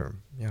doing or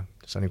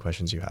just any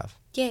questions you have.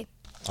 Yay.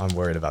 I'm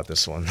worried about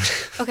this one.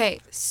 Okay,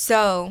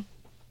 so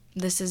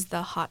This is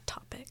the hot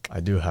topic. I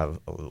do have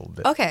a little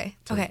bit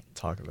to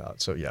talk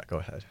about. So yeah, go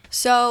ahead.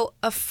 So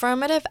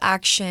affirmative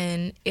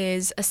action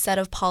is a set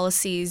of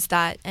policies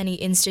that any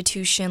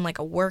institution like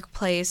a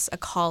workplace, a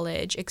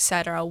college,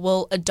 etc.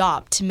 will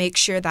adopt to make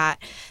sure that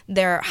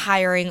they're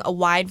hiring a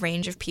wide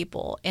range of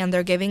people and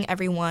they're giving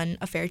everyone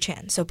a fair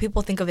chance. So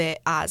people think of it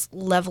as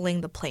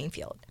leveling the playing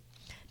field.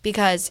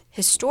 Because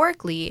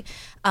historically,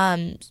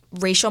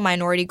 racial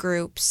minority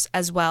groups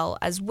as well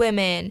as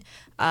women,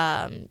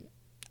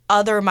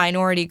 other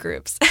minority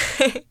groups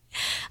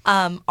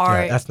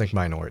are ethnic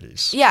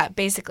minorities. Yeah,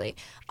 basically,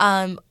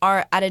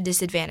 are at a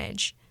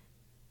disadvantage.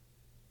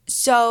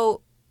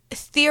 So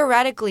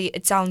theoretically,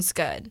 it sounds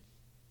good.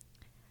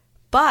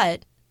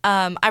 But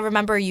I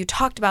remember you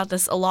talked about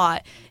this a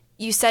lot.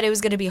 You said it was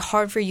going to be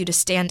hard for you to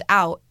stand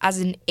out as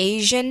an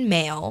Asian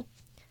male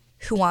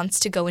who wants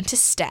to go into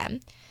STEM.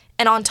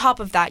 And on top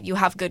of that, you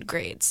have good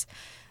grades.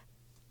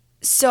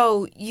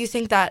 So you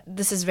think that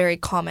this is very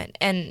common,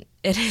 and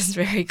it is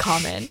very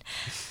common.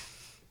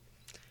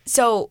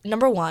 So,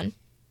 number one,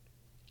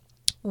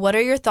 what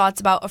are your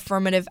thoughts about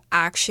affirmative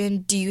action?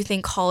 Do you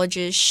think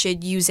colleges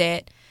should use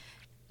it?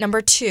 Number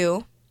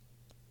two,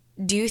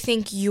 do you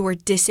think you were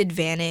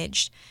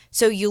disadvantaged?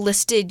 So you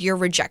listed your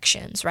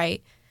rejections,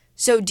 right?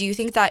 So do you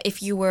think that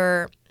if you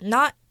were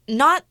not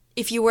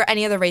if you were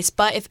any other race,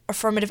 but if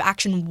affirmative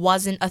action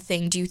wasn't a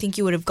thing, do you think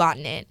you would have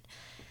gotten it?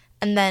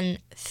 And then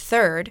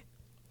third,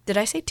 did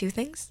I say two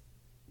things?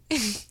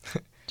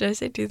 Did I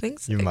say two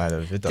things? You might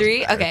have. It doesn't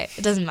Three? matter. Okay,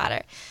 it doesn't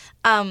matter.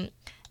 And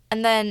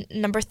then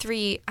number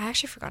three, I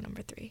actually forgot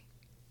number three.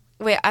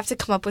 Wait, I have to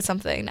come up with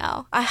something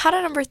now. I had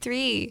a number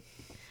three.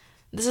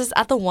 This is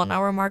at the 1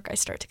 hour mark. I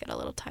start to get a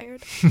little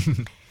tired.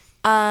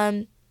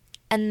 And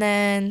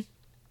then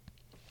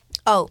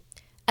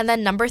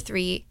number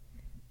three,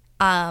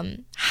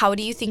 how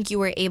do you think you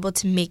were able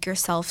to make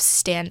yourself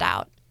stand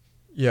out?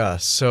 Yeah,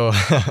 so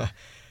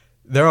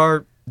there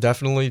are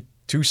definitely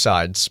two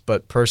sides,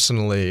 but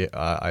personally,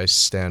 I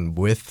stand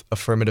with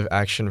affirmative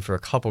action for a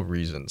couple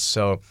reasons.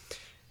 So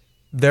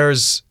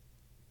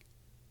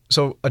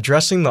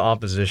addressing the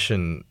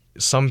opposition,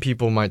 some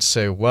people might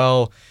say,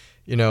 well,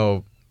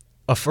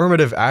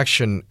 affirmative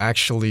action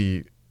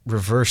actually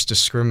reverse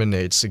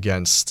discriminates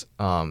against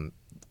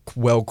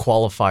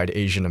well-qualified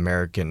Asian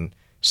American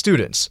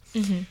students.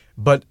 Mm-hmm.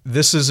 But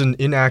this is an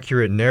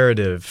inaccurate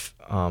narrative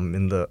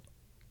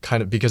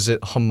because it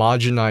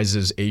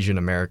homogenizes Asian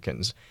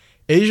Americans.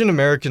 Asian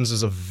Americans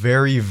is a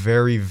very,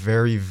 very,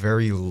 very,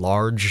 very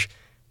large,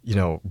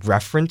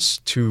 reference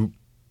to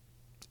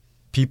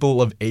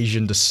people of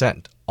Asian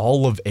descent,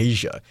 all of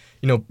Asia.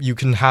 You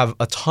can have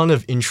a ton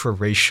of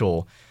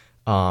intra-racial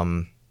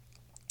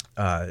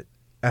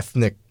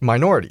ethnic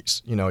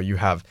minorities. You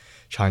have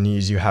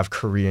Chinese, you have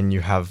Korean, you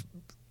have,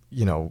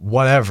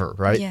 whatever,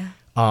 right? Yeah.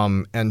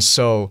 And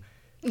so...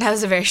 That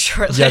was a very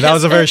short list. Yeah, that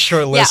was a very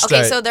short list. Yeah,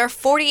 okay, so there are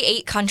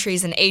 48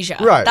 countries in Asia.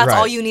 Right, That's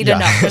all you need to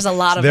know. There's a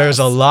lot of There's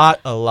us.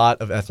 a lot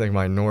of ethnic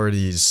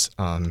minorities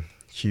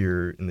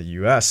here in the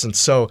U.S. And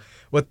so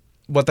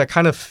what that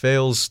kind of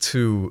fails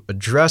to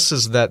address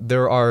is that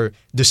there are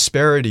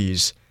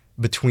disparities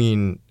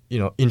between,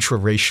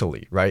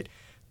 intraracially, right?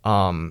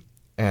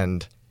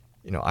 And,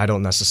 I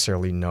don't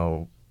necessarily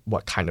know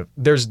what kind of...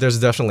 There's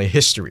definitely a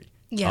history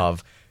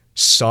of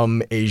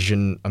some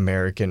Asian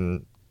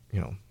American,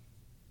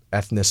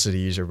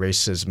 ethnicities or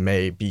races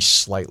may be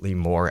slightly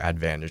more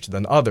advantaged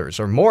than others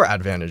or more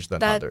advantaged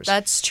than others.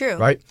 That's true.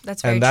 Right?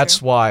 That's very true. And that's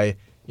true. why,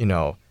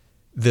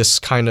 this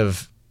kind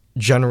of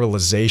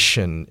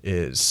generalization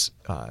is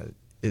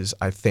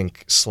I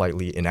think,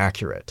 slightly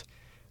inaccurate.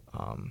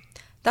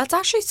 That's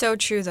actually so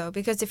true, though,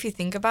 because if you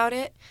think about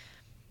it,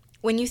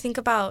 when you think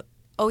about,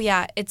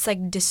 it's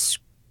like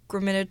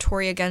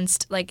discriminatory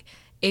against like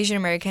Asian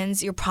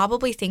Americans, you're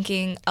probably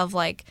thinking of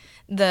like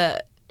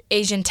the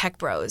Asian tech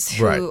bros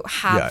who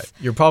have yeah.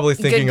 You're probably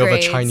thinking of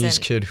a Chinese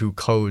and, kid who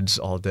codes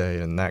all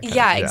day and that kind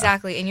of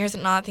exactly. And you're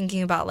not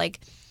thinking about like,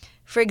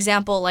 for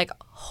example, like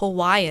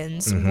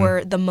Hawaiians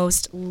were the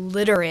most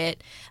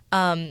literate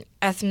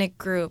ethnic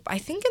group, I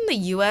think in the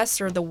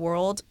US or the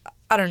world.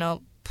 I don't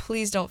know.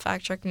 Please don't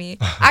fact check me.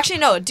 Actually,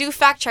 no, do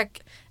fact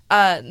check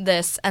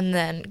this and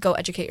then go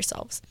educate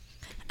yourselves.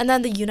 And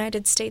then the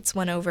United States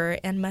went over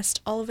and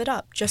messed all of it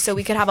up just so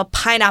we could have a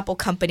pineapple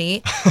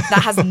company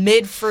that has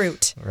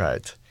mid-fruit.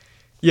 Right.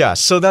 Yeah,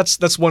 so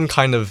that's one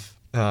kind of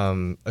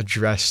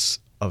address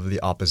of the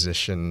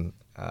opposition.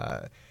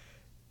 And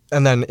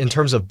then in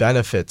terms of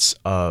benefits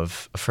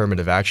of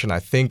affirmative action, I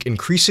think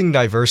increasing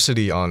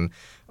diversity on,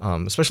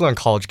 especially on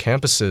college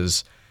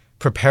campuses,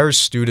 prepares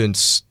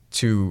students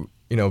to,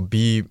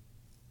 be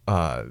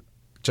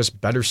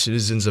just better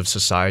citizens of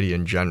society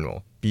in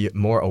general, be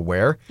more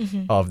aware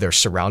of their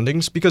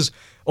surroundings. Because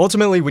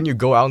ultimately, when you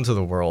go out into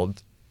the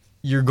world,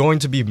 you're going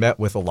to be met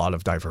with a lot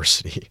of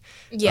diversity.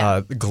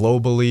 Yeah.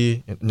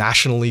 Globally,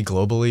 nationally,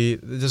 globally,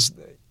 just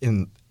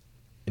in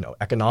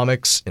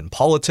economics, in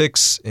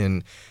politics,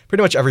 in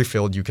pretty much every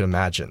field you can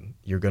imagine,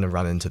 you're going to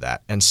run into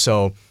that. And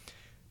so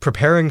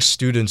preparing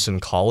students in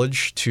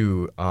college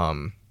to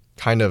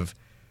kind of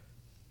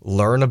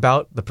learn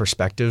about the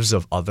perspectives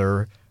of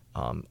other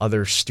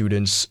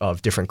students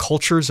of different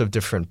cultures, of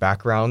different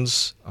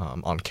backgrounds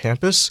on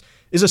campus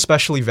is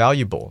especially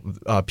valuable.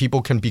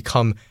 People can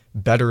become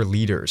better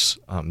leaders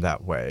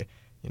that way.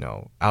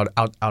 Out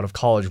of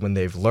college, when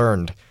they've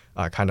learned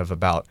kind of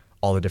about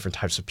all the different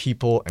types of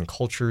people and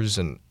cultures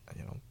and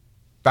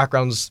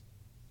backgrounds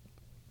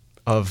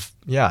of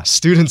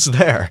students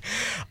there,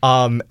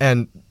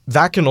 and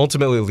that can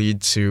ultimately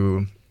lead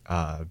to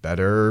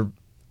better.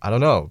 I don't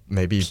know,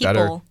 maybe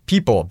better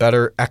people,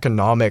 better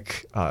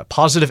economic,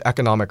 positive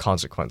economic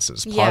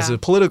consequences, positive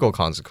political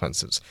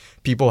consequences.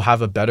 People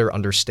have a better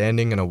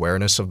understanding and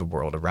awareness of the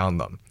world around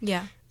them.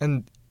 Yeah.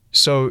 And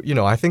so,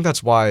 I think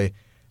that's why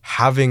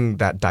having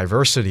that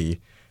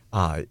diversity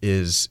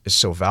is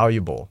so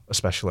valuable,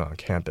 especially on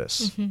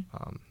campus.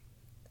 Mm-hmm.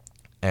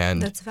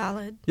 And that's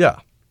valid. Yeah.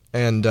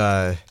 And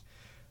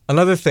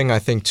another thing I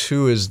think,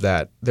 too, is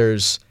that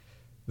there's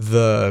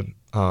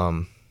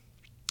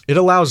it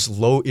allows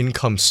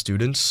low-income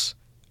students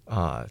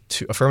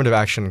to affirmative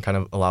action kind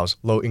of allows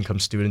low-income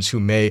students who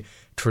may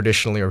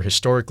traditionally or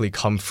historically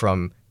come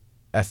from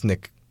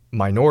ethnic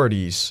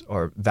minorities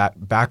or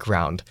that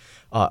background,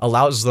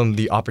 allows them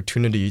the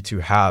opportunity to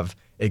have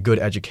a good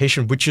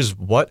education, which is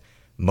what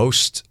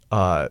most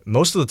of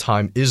the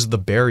time is the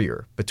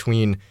barrier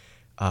between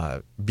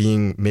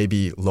being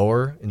maybe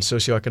lower in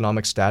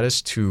socioeconomic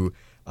status to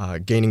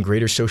gaining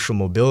greater social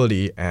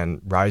mobility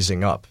and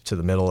rising up to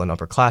the middle and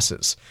upper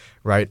classes,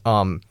 right?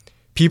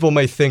 People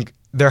may think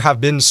there have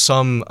been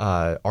some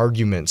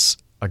arguments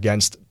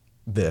against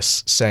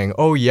this, saying,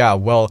 "Oh yeah,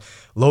 well,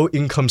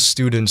 low-income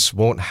students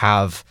won't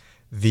have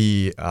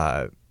the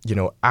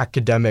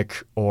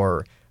academic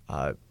or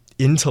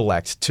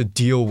intellect to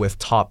deal with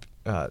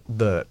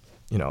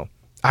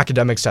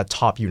academics at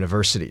top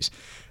universities."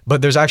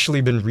 But there's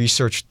actually been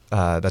research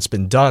that's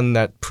been done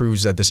that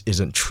proves that this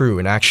isn't true.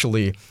 And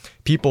actually,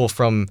 people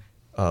from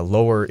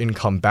lower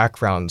income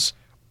backgrounds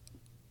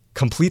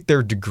complete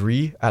their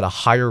degree at a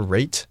higher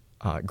rate,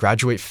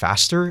 graduate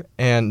faster,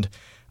 and,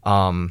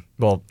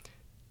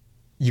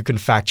 you can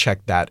fact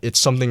check that. It's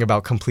something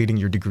about completing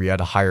your degree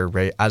at a higher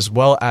rate, as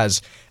well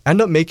as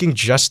end up making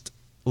just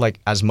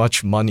like as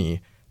much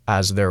money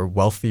as their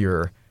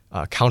wealthier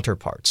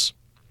counterparts.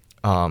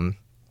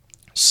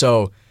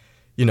 So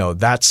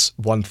that's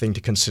one thing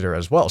to consider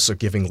as well. So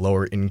giving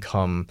lower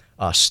income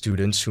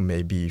students who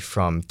may be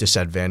from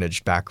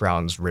disadvantaged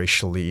backgrounds,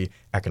 racially,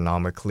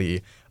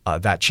 economically,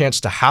 that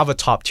chance to have a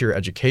top tier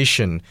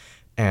education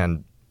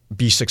and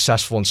be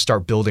successful and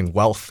start building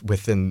wealth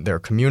within their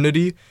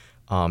community,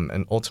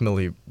 and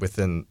ultimately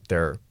within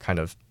their kind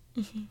of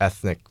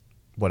ethnic,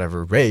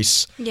 whatever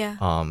race,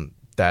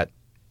 that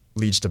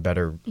leads to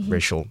better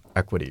racial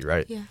equity,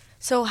 right? Yeah.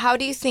 So how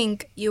do you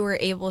think you were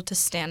able to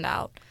stand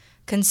out,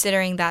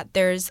 considering that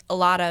there's a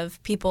lot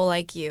of people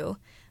like you,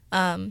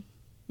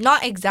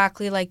 not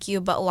exactly like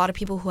you, but a lot of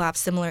people who have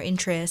similar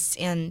interests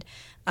and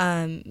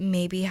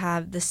maybe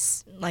have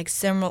this like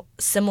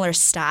similar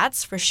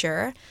stats for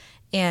sure,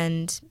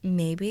 and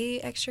maybe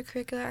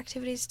extracurricular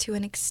activities to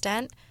an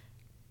extent?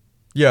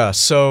 Yeah,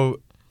 so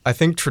I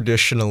think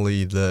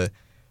traditionally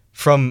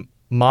from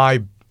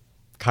my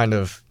kind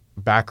of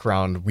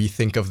background, we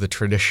think of the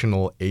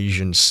traditional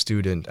Asian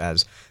student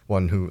as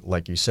one who,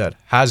 like you said,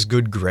 has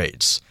good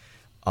grades,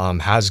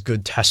 has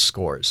good test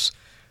scores,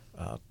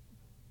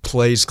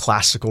 plays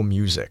classical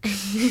music.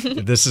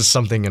 This is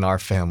something in our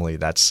family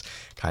that's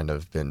kind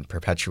of been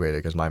perpetuated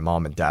because my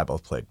mom and dad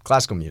both played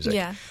classical music.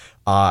 Yeah.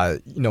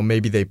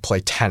 Maybe they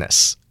play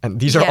tennis. And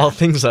these are all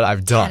things that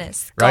I've done.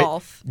 Tennis, right?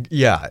 golf.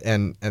 Yeah,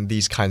 and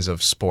these kinds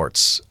of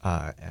sports.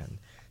 And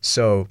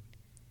so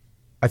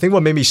I think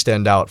what made me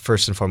stand out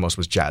first and foremost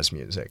was jazz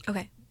music.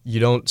 Okay. You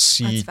don't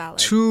see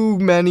too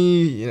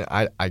many,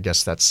 I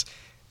guess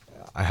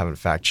I haven't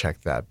fact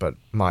checked that, but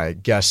my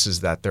guess is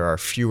that there are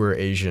fewer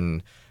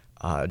Asian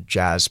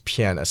jazz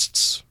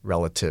pianists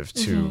relative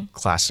to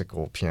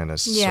classical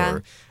pianists. Yeah,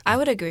 or I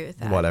would agree with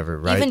that. Whatever,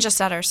 right? Even just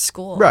at our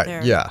school.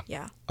 Right, yeah.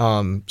 Yeah.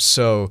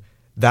 So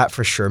that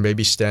for sure made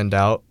me stand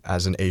out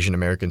as an Asian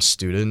American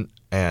student,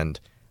 and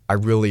I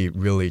really,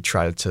 really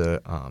tried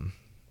to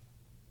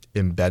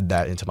embed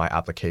that into my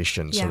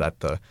application so that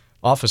the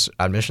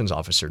admissions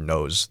officer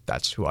knows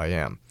that's who I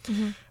am.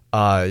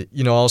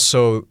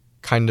 Also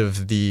kind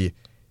of the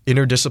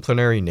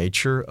interdisciplinary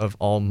nature of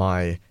all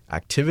my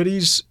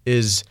activities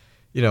is,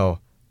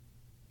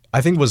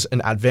 I think was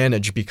an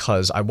advantage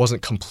because I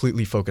wasn't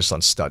completely focused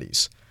on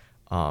studies.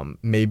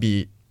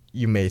 Maybe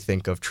you may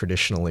think of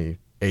traditionally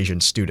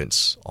Asian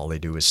students, all they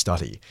do is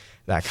study,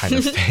 that kind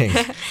of thing.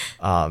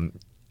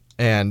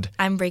 And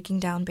I'm breaking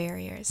down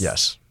barriers.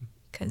 Yes,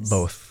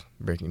 both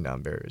breaking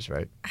down barriers,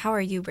 right? How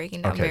are you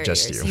breaking down barriers?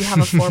 Just you. You have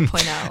a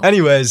 4.0.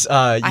 Anyways,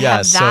 I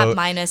have that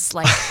minus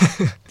like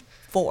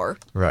 4.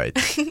 Right.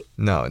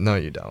 No,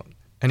 you don't.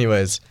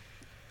 Anyways,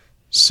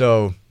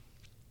 so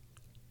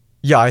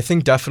yeah, I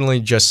think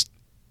definitely just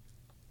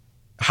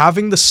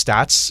having the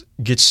stats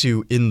gets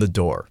you in the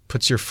door,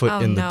 puts your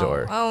foot in the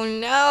door. Oh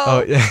no!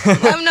 Oh yeah.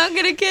 I'm not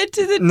gonna get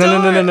to the door.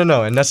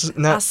 No. And that's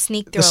not. I'll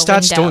sneak through the a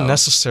stats window. don't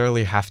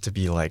necessarily have to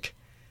be like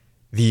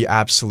the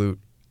absolute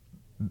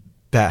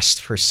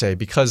best per se,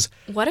 because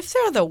What if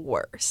they're the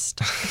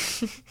worst?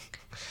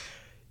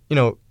 you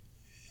know,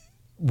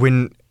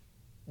 when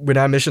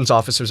admissions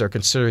officers are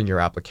considering your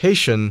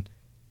application,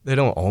 they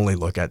don't only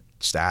look at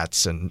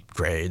stats and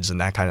grades and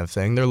that kind of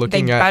thing. They're They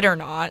looking at better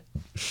not.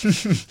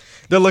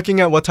 they're looking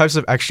at what types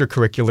of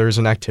extracurriculars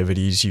and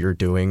activities you're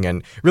doing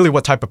and really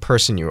what type of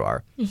person you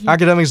are.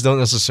 Academics don't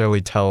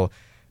necessarily tell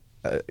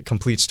a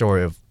complete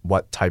story of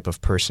what type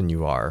of person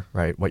you are,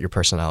 right? What your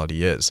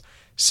personality is.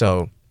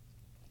 So,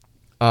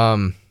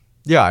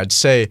 yeah, I'd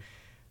say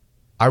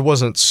I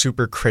wasn't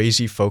super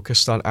crazy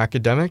focused on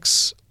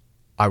academics.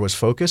 I was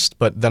focused,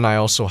 but then I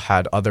also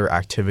had other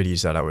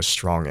activities that I was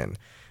strong in,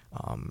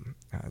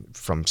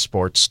 from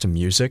sports to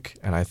music,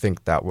 and I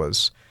think that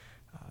was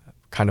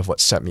kind of what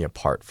set me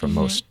apart from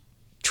most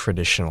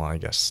traditional, I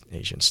guess,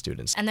 Asian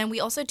students. And then we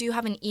also do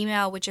have an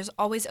email, which is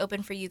always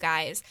open for you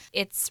guys.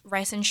 It's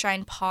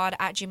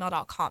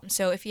riceandshinepod@gmail.com.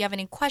 So if you have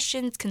any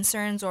questions,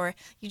 concerns, or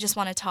you just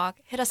want to talk,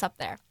 hit us up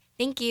there.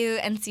 Thank you,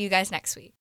 and see you guys next week.